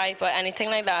changing a diaper, anything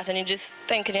like that, and you just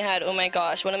think in your head, oh my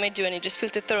gosh, what am I doing? You just feel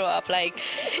to throw up. Like,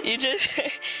 you just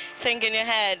think in your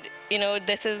head, you know,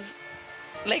 this is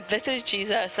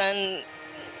Jesus. And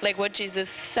like what Jesus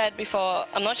said before,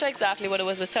 I'm not sure exactly what it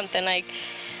was, but something like,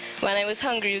 when I was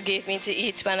hungry, you gave me to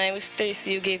eat. When I was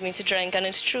thirsty, you gave me to drink. And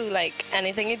it's true, like,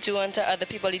 anything you do unto other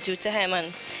people, you do to him.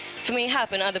 And for me,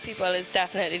 helping other people is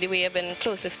definitely the way I've been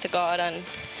closest to God. And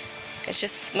it's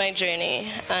just my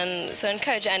journey. And so I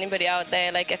encourage anybody out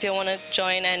there, like, if you want to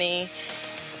join any,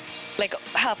 like,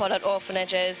 help out at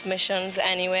orphanages, missions,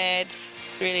 anywhere, it's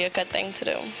really a good thing to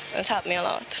do. It's helped me a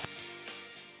lot.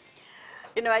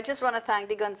 You know, I just want to thank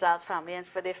the Gonzalez family and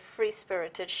for their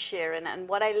free-spirited sharing. And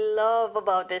what I love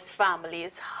about this family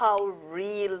is how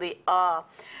real they are.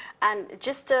 And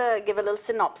just to give a little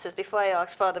synopsis before I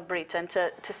ask Father Brereton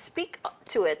to speak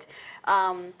to it,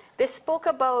 they spoke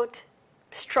about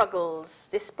struggles,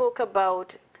 they spoke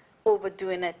about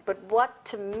overdoing it, but what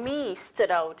to me stood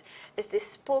out is they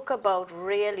spoke about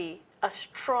really a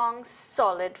strong,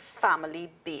 solid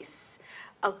family base,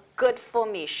 a good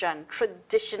formation,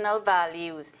 traditional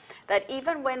values, that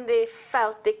even when they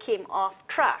felt they came off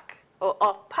track or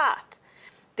off path,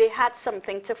 they had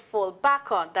something to fall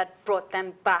back on that brought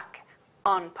them back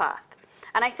on path.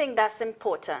 And I think that's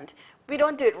important. We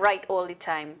don't do it right all the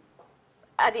time.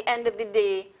 At the end of the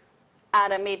day,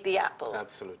 Adam ate the apple.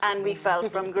 Absolutely. And we fell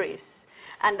from grace.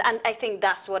 And I think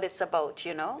that's what it's about,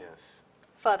 you know? Yes.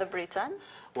 Father Brereton?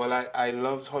 Well, I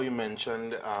loved how you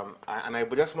mentioned, and I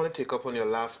just want to take up on your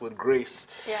last word, grace.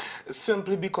 Yeah.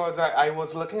 Simply because I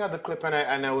was looking at the clip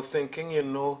and I was thinking, you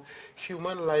know,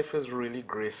 human life is really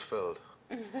grace-filled.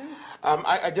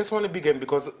 I just want to begin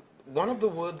because one of the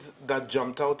words that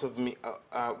jumped out of me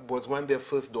was when their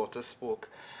first daughter spoke.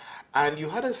 And you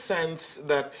had a sense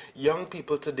that young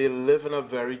people today live in a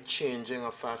very changing,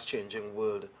 a fast-changing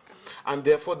world. And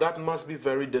therefore, that must be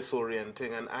very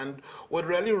disorienting and would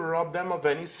really rob them of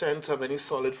any sense of any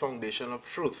solid foundation of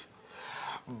truth.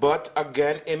 But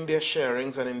again, in their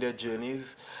sharings and in their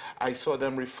journeys, I saw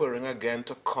them referring again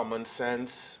to common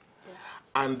sense.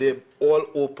 And they're all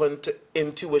open to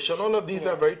intuition. All of these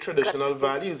are very traditional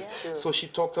values. So she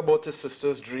talked about her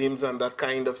sister's dreams and that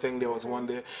kind of thing. There was one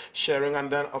there sharing. And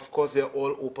then, of course, they're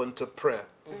all open to prayer.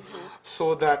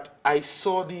 So that I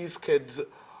saw these kids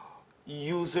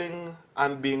using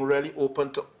and being really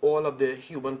open to all of their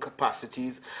human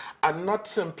capacities and not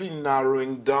simply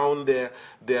narrowing down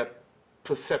their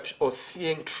perception or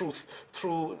seeing truth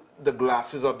through the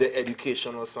glasses of their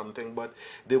education or something, but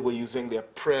they were using their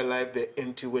prayer life, their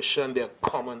intuition, their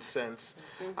common sense,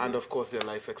 and of course their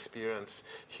life experience.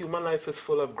 Human life is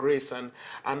full of grace, and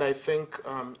I think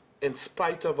in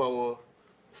spite of our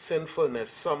sinfulness,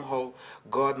 somehow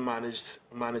God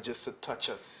manages to touch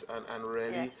us, and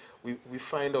really we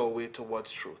find our way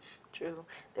towards truth. True.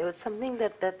 There was something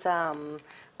that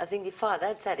I think the father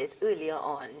had said it earlier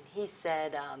on. He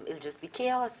said, it'll just be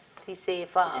chaos. He said,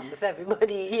 if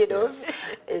everybody, you know,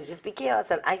 it'll just be chaos.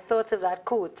 And I thought of that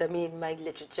quote. I mean, my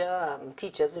literature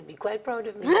teachers would be quite proud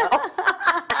of me now.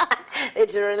 They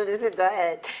journalists in their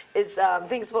head. It's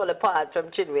Things Fall Apart from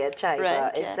Chinwe Achaiba.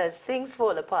 Right, it says, things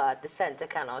fall apart, the center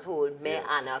cannot hold, mere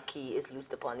anarchy is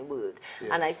loosed upon the world.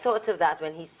 And I thought of that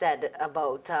when he said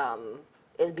about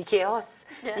it'll be chaos.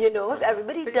 You know, if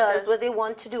everybody does what they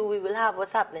want to do, we will have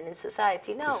what's happening in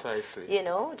society now. Precisely. You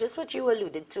know, just what you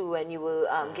alluded to when you were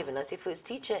giving us your first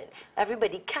teaching.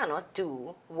 Everybody cannot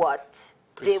do what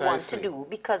they want to do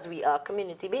because we are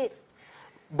community-based.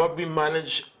 But we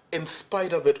manage, in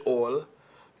spite of it all,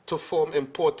 to form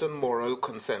important moral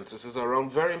consensuses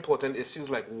around very important issues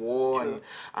like war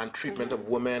and treatment of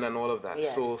women and all of that.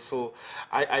 So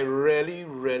I really,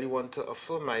 really want to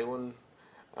affirm my own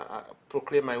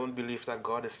proclaim my own belief that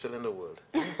God is still in the world.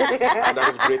 And that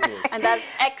is great news. And that's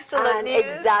excellent news.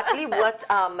 Exactly what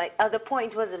my other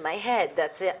point was in my head,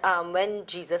 that when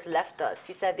Jesus left us,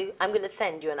 he said, I'm going to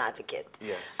send you an advocate.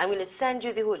 Yes. I'm going to send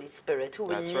you the Holy Spirit who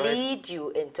will lead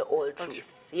you into all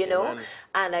truth, you know. Amen.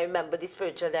 And I remember the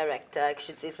spiritual director, I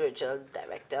should say spiritual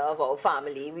director of our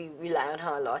family, we rely on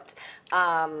her a lot.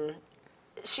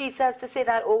 She says to say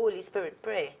that, oh, Holy Spirit,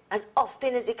 pray as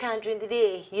often as you can during the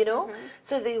day, you know,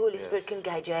 so the Holy Spirit can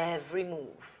guide your every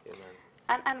move.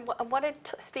 Amen. And what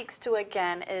it speaks to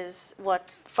again is what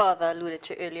Father alluded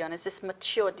to earlier on, is this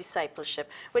mature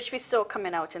discipleship, which we saw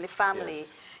coming out in the family,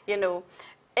 you know.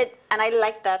 And I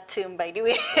like that term, by the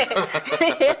way.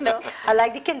 You know, I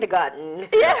like the kindergarten.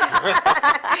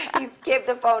 Yes. You came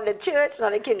to found a church,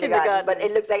 not a kindergarten, but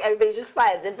it looks like everybody just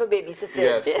files in for babysitting.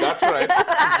 Yes, that's right.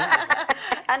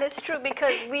 And it's true,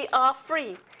 because we are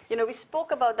free. You know, we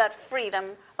spoke about that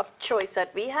freedom of choice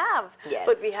that we have,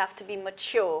 but we have to be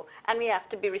mature and we have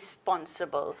to be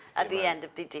responsible at the end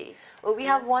of the day. Well, we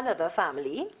have one other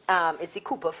family. It's the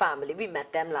Cooper family. We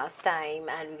met them last time,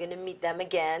 and we're going to meet them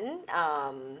again.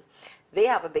 They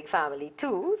have a big family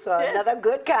too, so another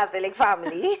good Catholic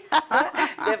family.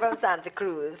 They're from Santa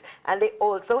Cruz, and they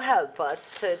also help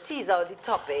us to tease out the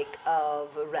topic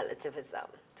of relativism.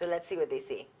 So let's see what they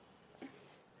say.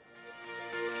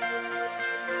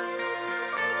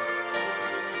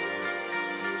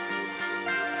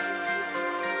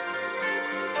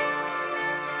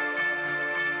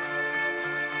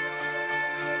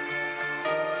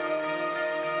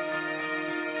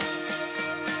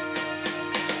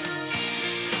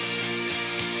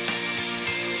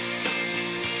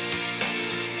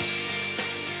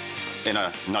 In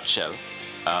a nutshell,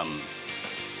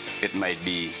 it might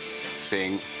be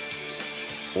saying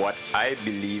what I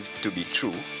believe to be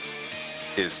true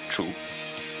is true,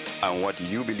 and what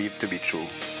you believe to be true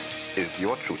is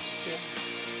your truth.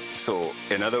 Yeah. So,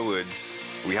 in other words,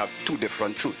 we have two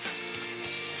different truths.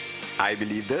 I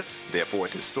believe this, therefore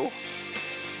it is so.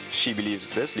 She believes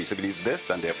this, Lisa believes this,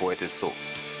 and therefore it is so.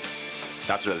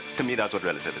 That's to me, that's what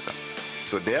relativism is.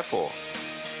 So therefore,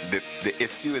 the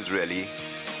issue is really,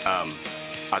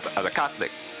 as a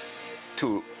Catholic,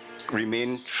 to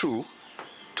remain true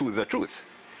to the truth.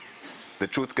 The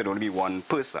truth can only be one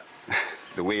person,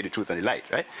 the way, the truth, and the light,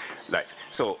 right? Light.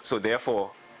 So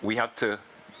therefore, we have to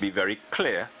be very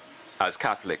clear as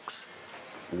Catholics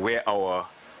where our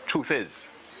truth is.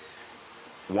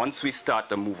 Once we start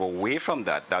to move away from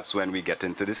that, that's when we get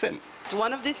into the sin.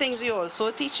 One of the things we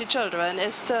also teach the children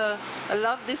is to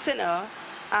love the sinner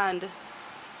and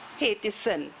hate the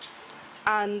sin.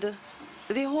 And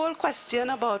the whole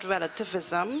question about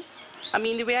relativism, I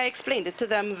mean, the way I explained it to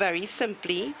them very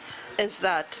simply is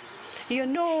that, you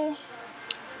know,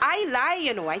 I lie,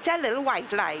 you know, I tell little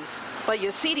white lies. But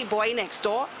you see the boy next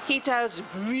door, he tells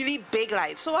really big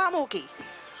lies, so I'm okay.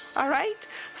 All right?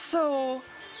 So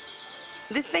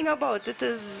the thing about it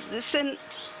is the sin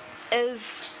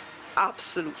is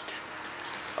absolute.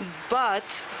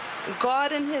 But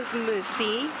God in his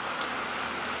mercy,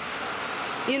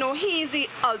 you know, he is the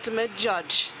ultimate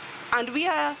judge. And we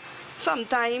are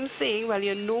sometimes saying, well,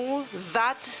 you know,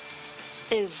 that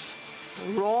is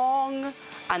wrong,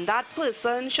 and that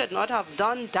person should not have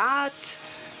done that.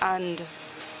 And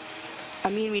I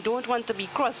mean, we don't want to be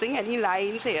crossing any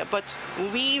lines here, but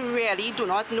we really do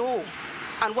not know.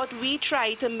 And what we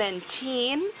try to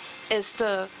maintain is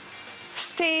to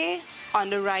stay on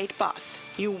the right path.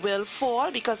 You will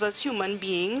fall, because as human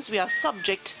beings, we are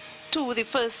subject to the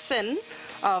first sin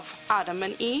of Adam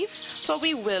and Eve, so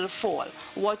we will fall.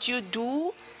 What you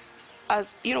do,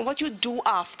 as you know, what you do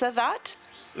after that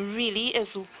really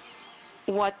is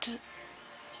what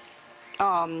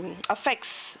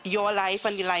affects your life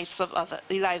and the lives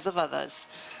of others.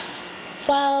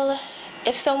 Well,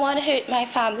 if someone hurt my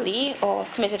family or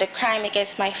committed a crime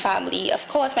against my family, of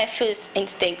course my first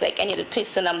instinct, like any other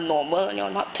person, I'm normal and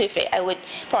you're not perfect, I would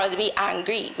probably be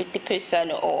angry with the person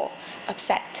or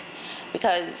upset,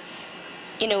 because,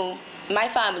 you know, my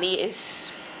family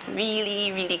is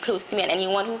really, really close to me, and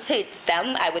anyone who hurts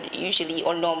them, I would usually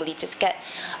or normally just get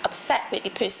upset with the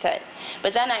person.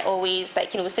 But then I always,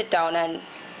 like, you know, sit down and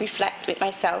reflect with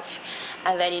myself,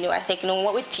 and then, you know, I think, you know,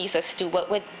 what would Jesus do?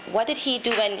 What did he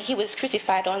do when he was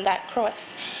crucified on that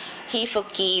cross? He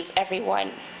forgave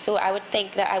everyone, so I would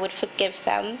think that I would forgive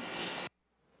them.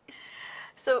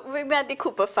 So we met the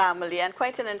Cooper family, and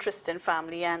quite an interesting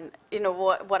family, and you know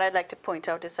what I'd like to point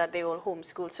out is that they all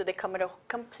homeschooled, so they come with a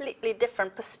completely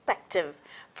different perspective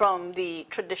from the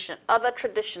other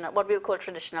traditional, what we would call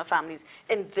traditional families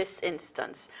in this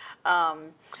instance.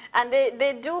 And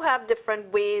they do have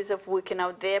different ways of working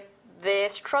out their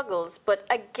struggles. But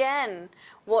again,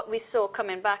 what we saw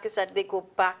coming back is that they go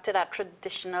back to that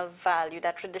traditional value,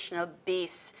 that traditional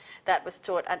base that was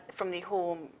taught from the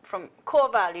home, from core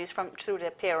values through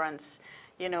their parents,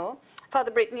 you know.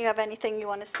 Father Brereton, you have anything you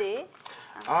want to say?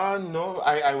 No,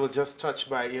 I will just touch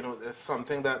by, there's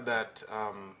something that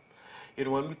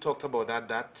when we talked about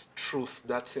that truth,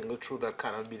 that single truth that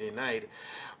cannot be denied,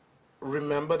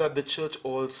 remember that the church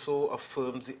also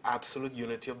affirms the absolute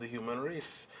unity of the human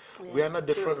race. Yeah, we are not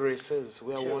different races.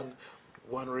 We are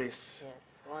one race.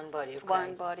 Yes, one body of Christ.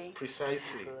 One body.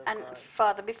 Precisely. And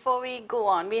Father, before we go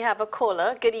on, we have a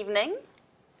caller. Good evening.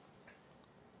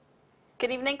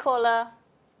 Good evening, caller.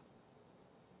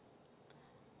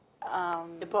 Hello,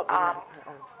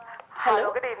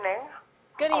 good evening.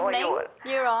 Good evening.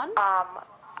 You're on. I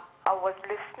am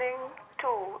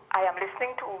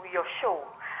listening to your show,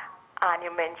 and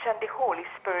you mentioned the Holy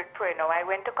Spirit prayer. Now, I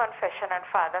went to confession, and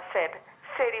Father said,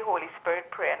 say the Holy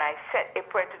Spirit prayer, and I said a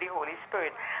prayer to the Holy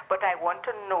Spirit. But I want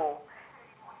to know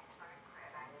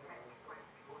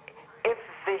if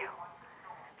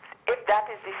that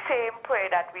is the same prayer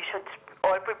that we should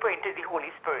all be praying to the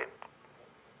Holy Spirit.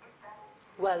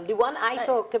 Well, the one I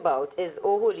talked about is,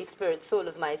 O Holy Spirit, soul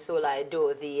of my soul, I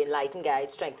adore thee, enlighten, guide,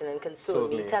 strengthen, and console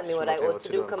me. Tell me what I ought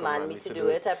to do, command me to do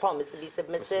it. I promise to be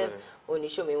submissive. Only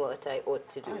show me what I ought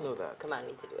to do. I know that. Command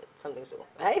me to do it. Something so,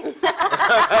 right?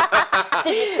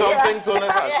 Did you see something so,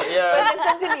 Natasha? Yes. But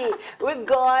listen to me. With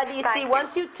God, you see,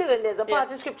 once you turn, there's a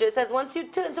part of scripture that says, once you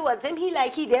turn towards him, he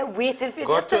there waiting for you.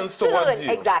 God turns towards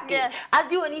you. Exactly. Yes.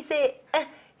 As you only say,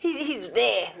 He's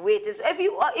there waiting. So if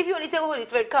you only say, Holy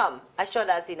Spirit, come, I'm sure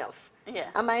that's enough.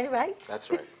 Yeah. Am I right? That's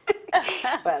right.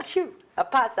 Well, shoot, I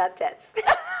passed that test.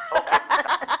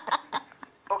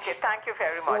 Okay, thank you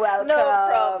very much. Welcome. No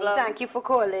problem. Thank you for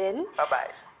calling.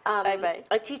 Bye-bye. Bye-bye.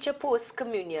 I teach a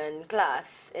post-communion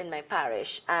class in my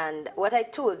parish, and what I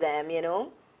told them,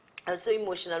 I was so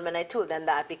emotional when I told them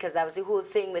that, because that was the whole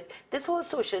thing with this whole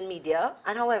social media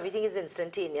and how everything is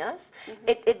instantaneous.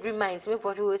 It reminds me of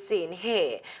what we were saying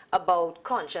here about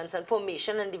conscience and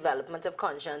formation and development of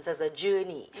conscience as a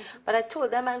journey. But I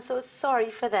told them I'm so sorry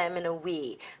for them in a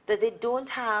way that they don't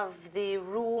have the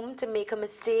room to make a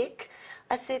mistake.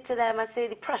 I say to them,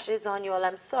 the pressure is on you all.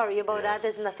 I'm sorry about that.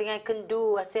 There's nothing I can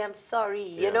do. I say, I'm sorry,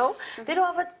 you know. They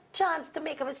don't have a chance to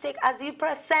make a mistake. As you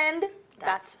press send,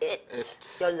 that's it.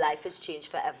 Your life has changed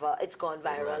forever. It's gone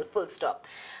viral, full stop.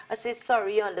 I say,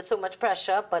 sorry, you're under so much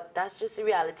pressure, but that's just the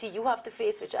reality you have to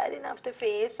face, which I didn't have to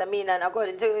face. I mean, and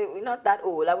according to, we're not that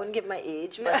old. I wouldn't give my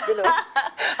age, but,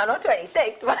 I'm not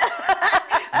 26. But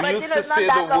we used to say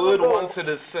the word once it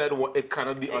is said, it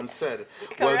cannot be unsaid.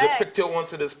 Well, the picture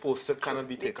once it is posted cannot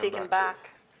be taken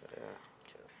back.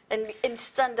 And the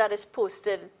instant that is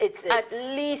posted, it's at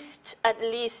least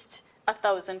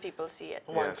 1,000 people see it.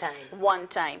 One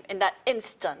time, in that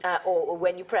instant. Or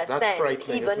when you press send. That's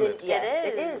frightening, isn't it? Yes,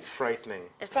 it is. It's frightening.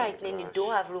 It's frightening. You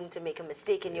don't have room to make a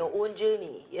mistake in your own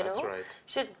journey, you know? That's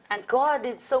right. And God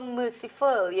is so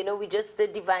merciful. We just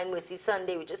did Divine Mercy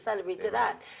Sunday. We just celebrated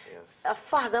that. Yes. A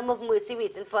fathom of mercy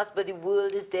waiting for us, but the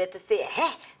world is there to say,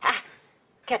 hey,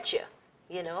 catch you,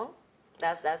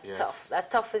 That's tough. That's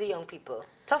tough for the young people.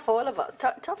 Tough for all of us.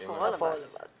 Tough for all of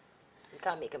us. We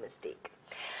can't make a mistake.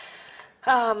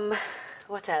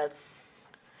 What else?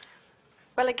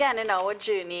 Well, again, in our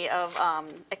journey of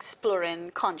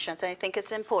exploring conscience, I think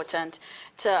it's important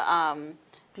to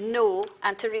know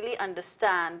and to really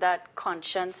understand that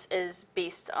conscience is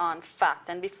based on fact.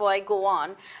 And before I go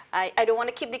on, I don't want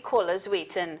to keep the callers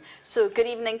waiting. So, good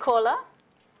evening, caller.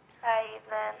 Hi,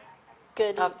 evening.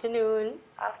 Good afternoon.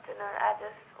 Afternoon. I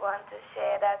just want to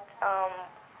share that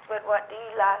with what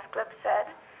the last clip said.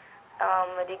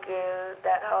 The girl,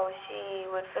 that how she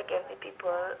would forgive the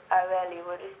people, I really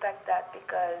would respect that,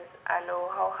 because I know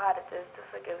how hard it is to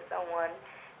forgive someone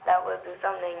that will do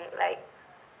something like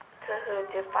to hurt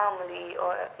your family,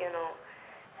 or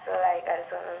so I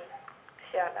just want to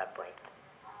share on that point.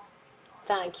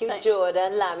 Thank you,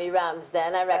 Jordan Lammy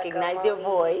Ramsden. I recognize your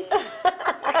voice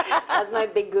as my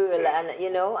big girl, and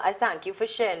I thank you for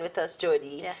sharing with us,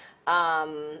 Jody. Yes.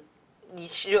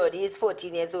 Jody is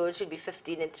 14 years old. She'll be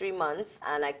 15 in 3 months,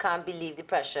 and I can't believe the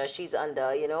pressure she's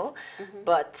under,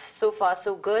 But so far,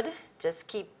 so good. Just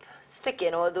keep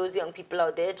sticking. All those young people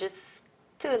out there, just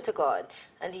turn to God,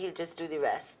 and He'll just do the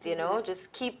rest,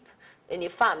 Just keep in your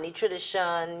family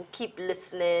tradition, keep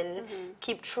listening,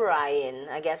 keep trying.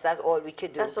 I guess that's all we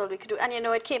could do. That's all we could do. And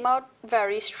it came out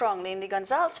very strongly in the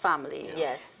Gonzalez family.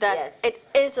 Yes. That it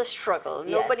is a struggle.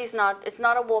 Yes. It's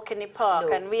not a walk in the park.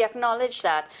 No. And we acknowledge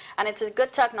that. And it's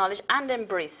good to acknowledge and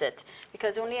embrace it.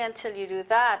 Because only until you do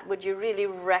that would you really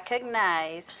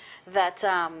recognize that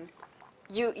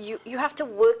you have to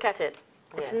work at it.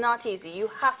 It's Yes. not easy. You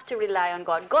have to rely on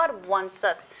God. God wants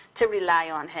us to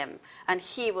rely on him, and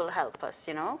he will help us,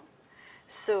 you know.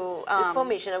 So This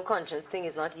formation of conscience thing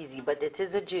is not easy, but it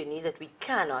is a journey that we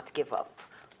cannot give up.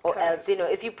 Or else, you know,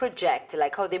 if you project,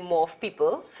 like how they morph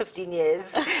people 15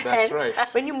 years. That's right.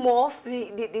 When you morph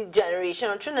the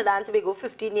generation on Trinidad and Tobago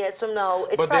 15 years from now,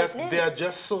 it's But frightening. there are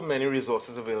just so many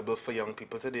resources available for young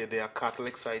people today. There are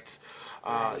Catholic sites,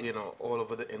 you know, all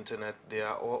over the internet. There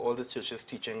are all the churches'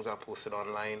 teachings are posted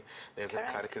online. There's a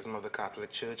Catechism of the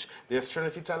Catholic Church. There's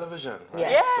Trinity Television. Right?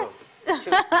 Yes. So,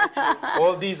 True, true.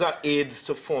 all these are aids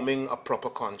to forming a proper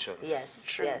conscience. Yes,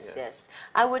 True. yes.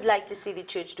 I would like to see the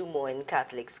church do more in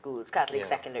Catholic schools, Catholic Yeah.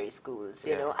 secondary schools.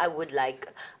 You Yeah. know, I would like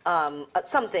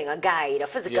something, a guide, a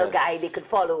physical Yes. guide they could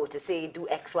follow to say do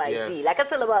X, Y, Z, Yes. like a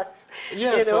syllabus.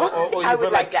 Yes, you know? or I even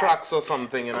would like that. tracks or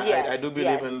something. You know, I do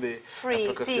believe in the free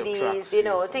efficacy of CDs, tracks. you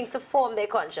know, yes. things to form their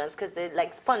conscience because they're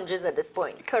like sponges at this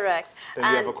point. correct. Then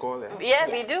we have a call, Yeah,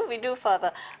 we do,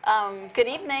 Father. Good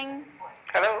evening.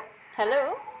 Hello.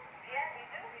 Hello.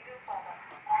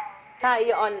 Hi,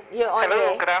 you're on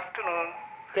Hello, air. good afternoon.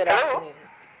 Good Hello? afternoon.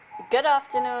 Good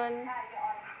afternoon.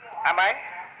 Am I?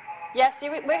 Yes,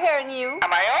 we're hearing you.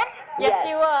 Am I on? Yes,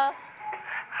 you are.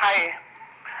 Hi.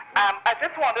 I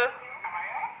just want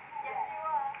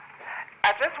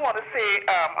to say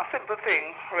a simple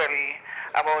thing, really,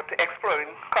 about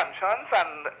exploring conscience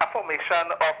and a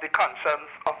formation of the conscience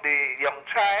of the young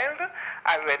child.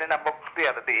 I read in a book the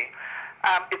other day.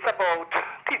 It's about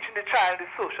teaching the child the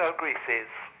social graces,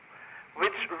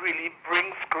 which really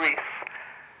brings grace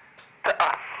to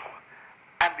us.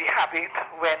 And we have it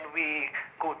when we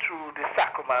go through the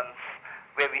sacraments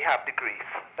where we have the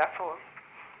grace. That's all.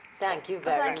 Thank you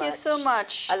very much. Thank you so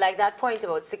much. I like that point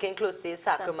about sticking close to your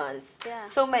sacraments. Yeah.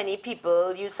 So many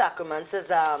people use sacraments as,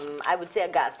 I would say, a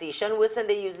gas station. Worse than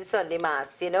they use the Sunday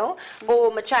Mass, you know? Oh,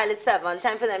 my child is 7,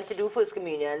 time for them to do First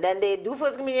Communion. Then they do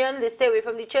First Communion, they stay away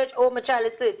from the church. Oh, my child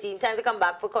is 13, time to come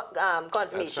back for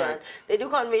confirmation. right. They do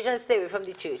confirmation and stay away from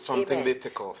the church. Something Amen. they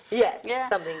tick off. Yes, Yeah.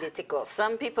 something they tick off.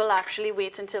 Some people actually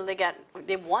wait until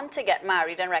they want to get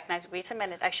married and recognize, wait a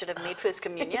minute, I should have made First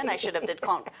Communion, I should have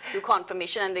do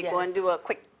confirmation, and they go and do a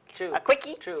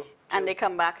quickie, and they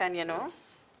come back and, you know,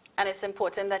 and it's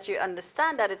important that you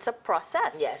understand that it's a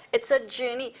process. Yes. It's a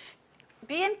journey.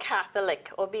 Being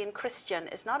Catholic or being Christian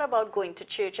is not about going to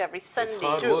church every Sunday. It's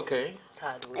hard work, eh? It's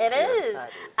hard work. It yes. is.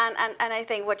 And I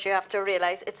think what you have to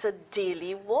realize, it's a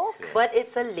daily walk. But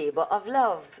it's a labor of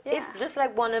love. Yeah. If just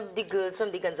like one of the girls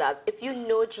from the Gonzales, if you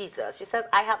know Jesus, she says,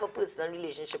 I have a personal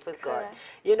relationship with God. Correct.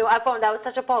 You know, I found that was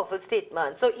such a powerful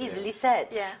statement, so easily said.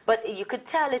 Yeah. But you could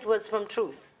tell it was from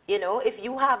truth. You know, if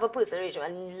you have a personal relationship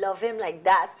and love him like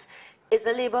that, it's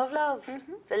a labor of love.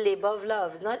 It's a labor of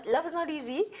love. Love is not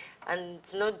easy, and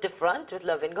it's not different with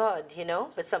loving God, you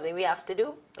know, but something we have to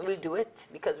do. And we'll do it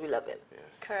because we love him.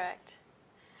 Correct.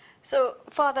 So,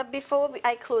 Father, before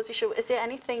I close the show, is there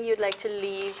anything you'd like to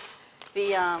leave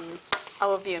the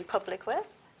our viewing public with?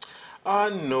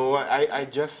 No, I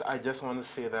just want to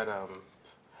say that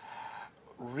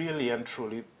really and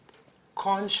truly,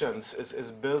 conscience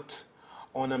is built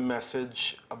on a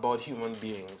message about human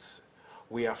beings.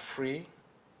 We are free,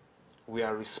 we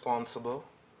are responsible,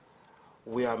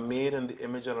 we are made in the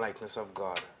image and likeness of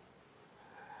God.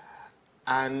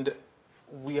 And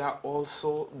we are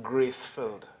also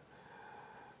grace-filled.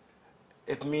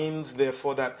 It means,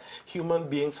 therefore, that human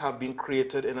beings have been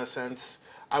created in a sense,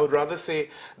 I would rather say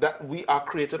that we are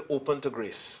created open to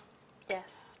grace.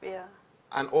 Yes, we are.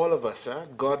 And all of us,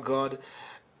 God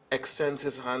extends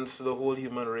his hands to the whole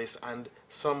human race, and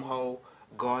somehow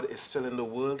God is still in the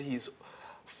world. He's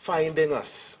finding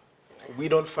us. We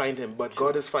don't find him, but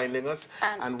God is finding us,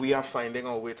 and we are finding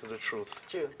our way to the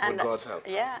truth with God's help.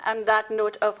 Yeah, and that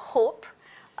note of hope,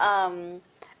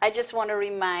 I just want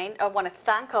to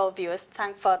thank our viewers,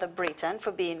 thank Father Brereton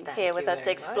for being here with us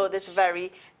to explore this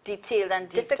very detailed and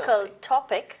difficult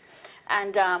topic.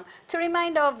 And to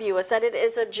remind our viewers that it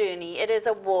is a journey, it is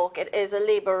a walk, it is a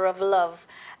labor of love.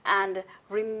 And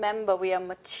remember, we are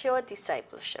mature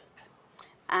discipleship.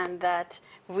 And that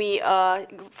we are,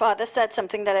 Father said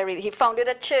something that he founded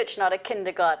a church, not a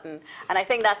kindergarten. And I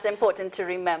think that's important to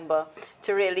remember,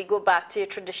 to really go back to your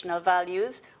traditional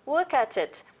values, work at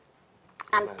it,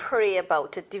 and pray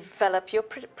about it. Develop your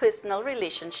personal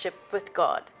relationship with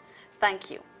God.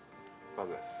 Thank you. God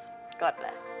bless. God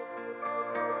bless.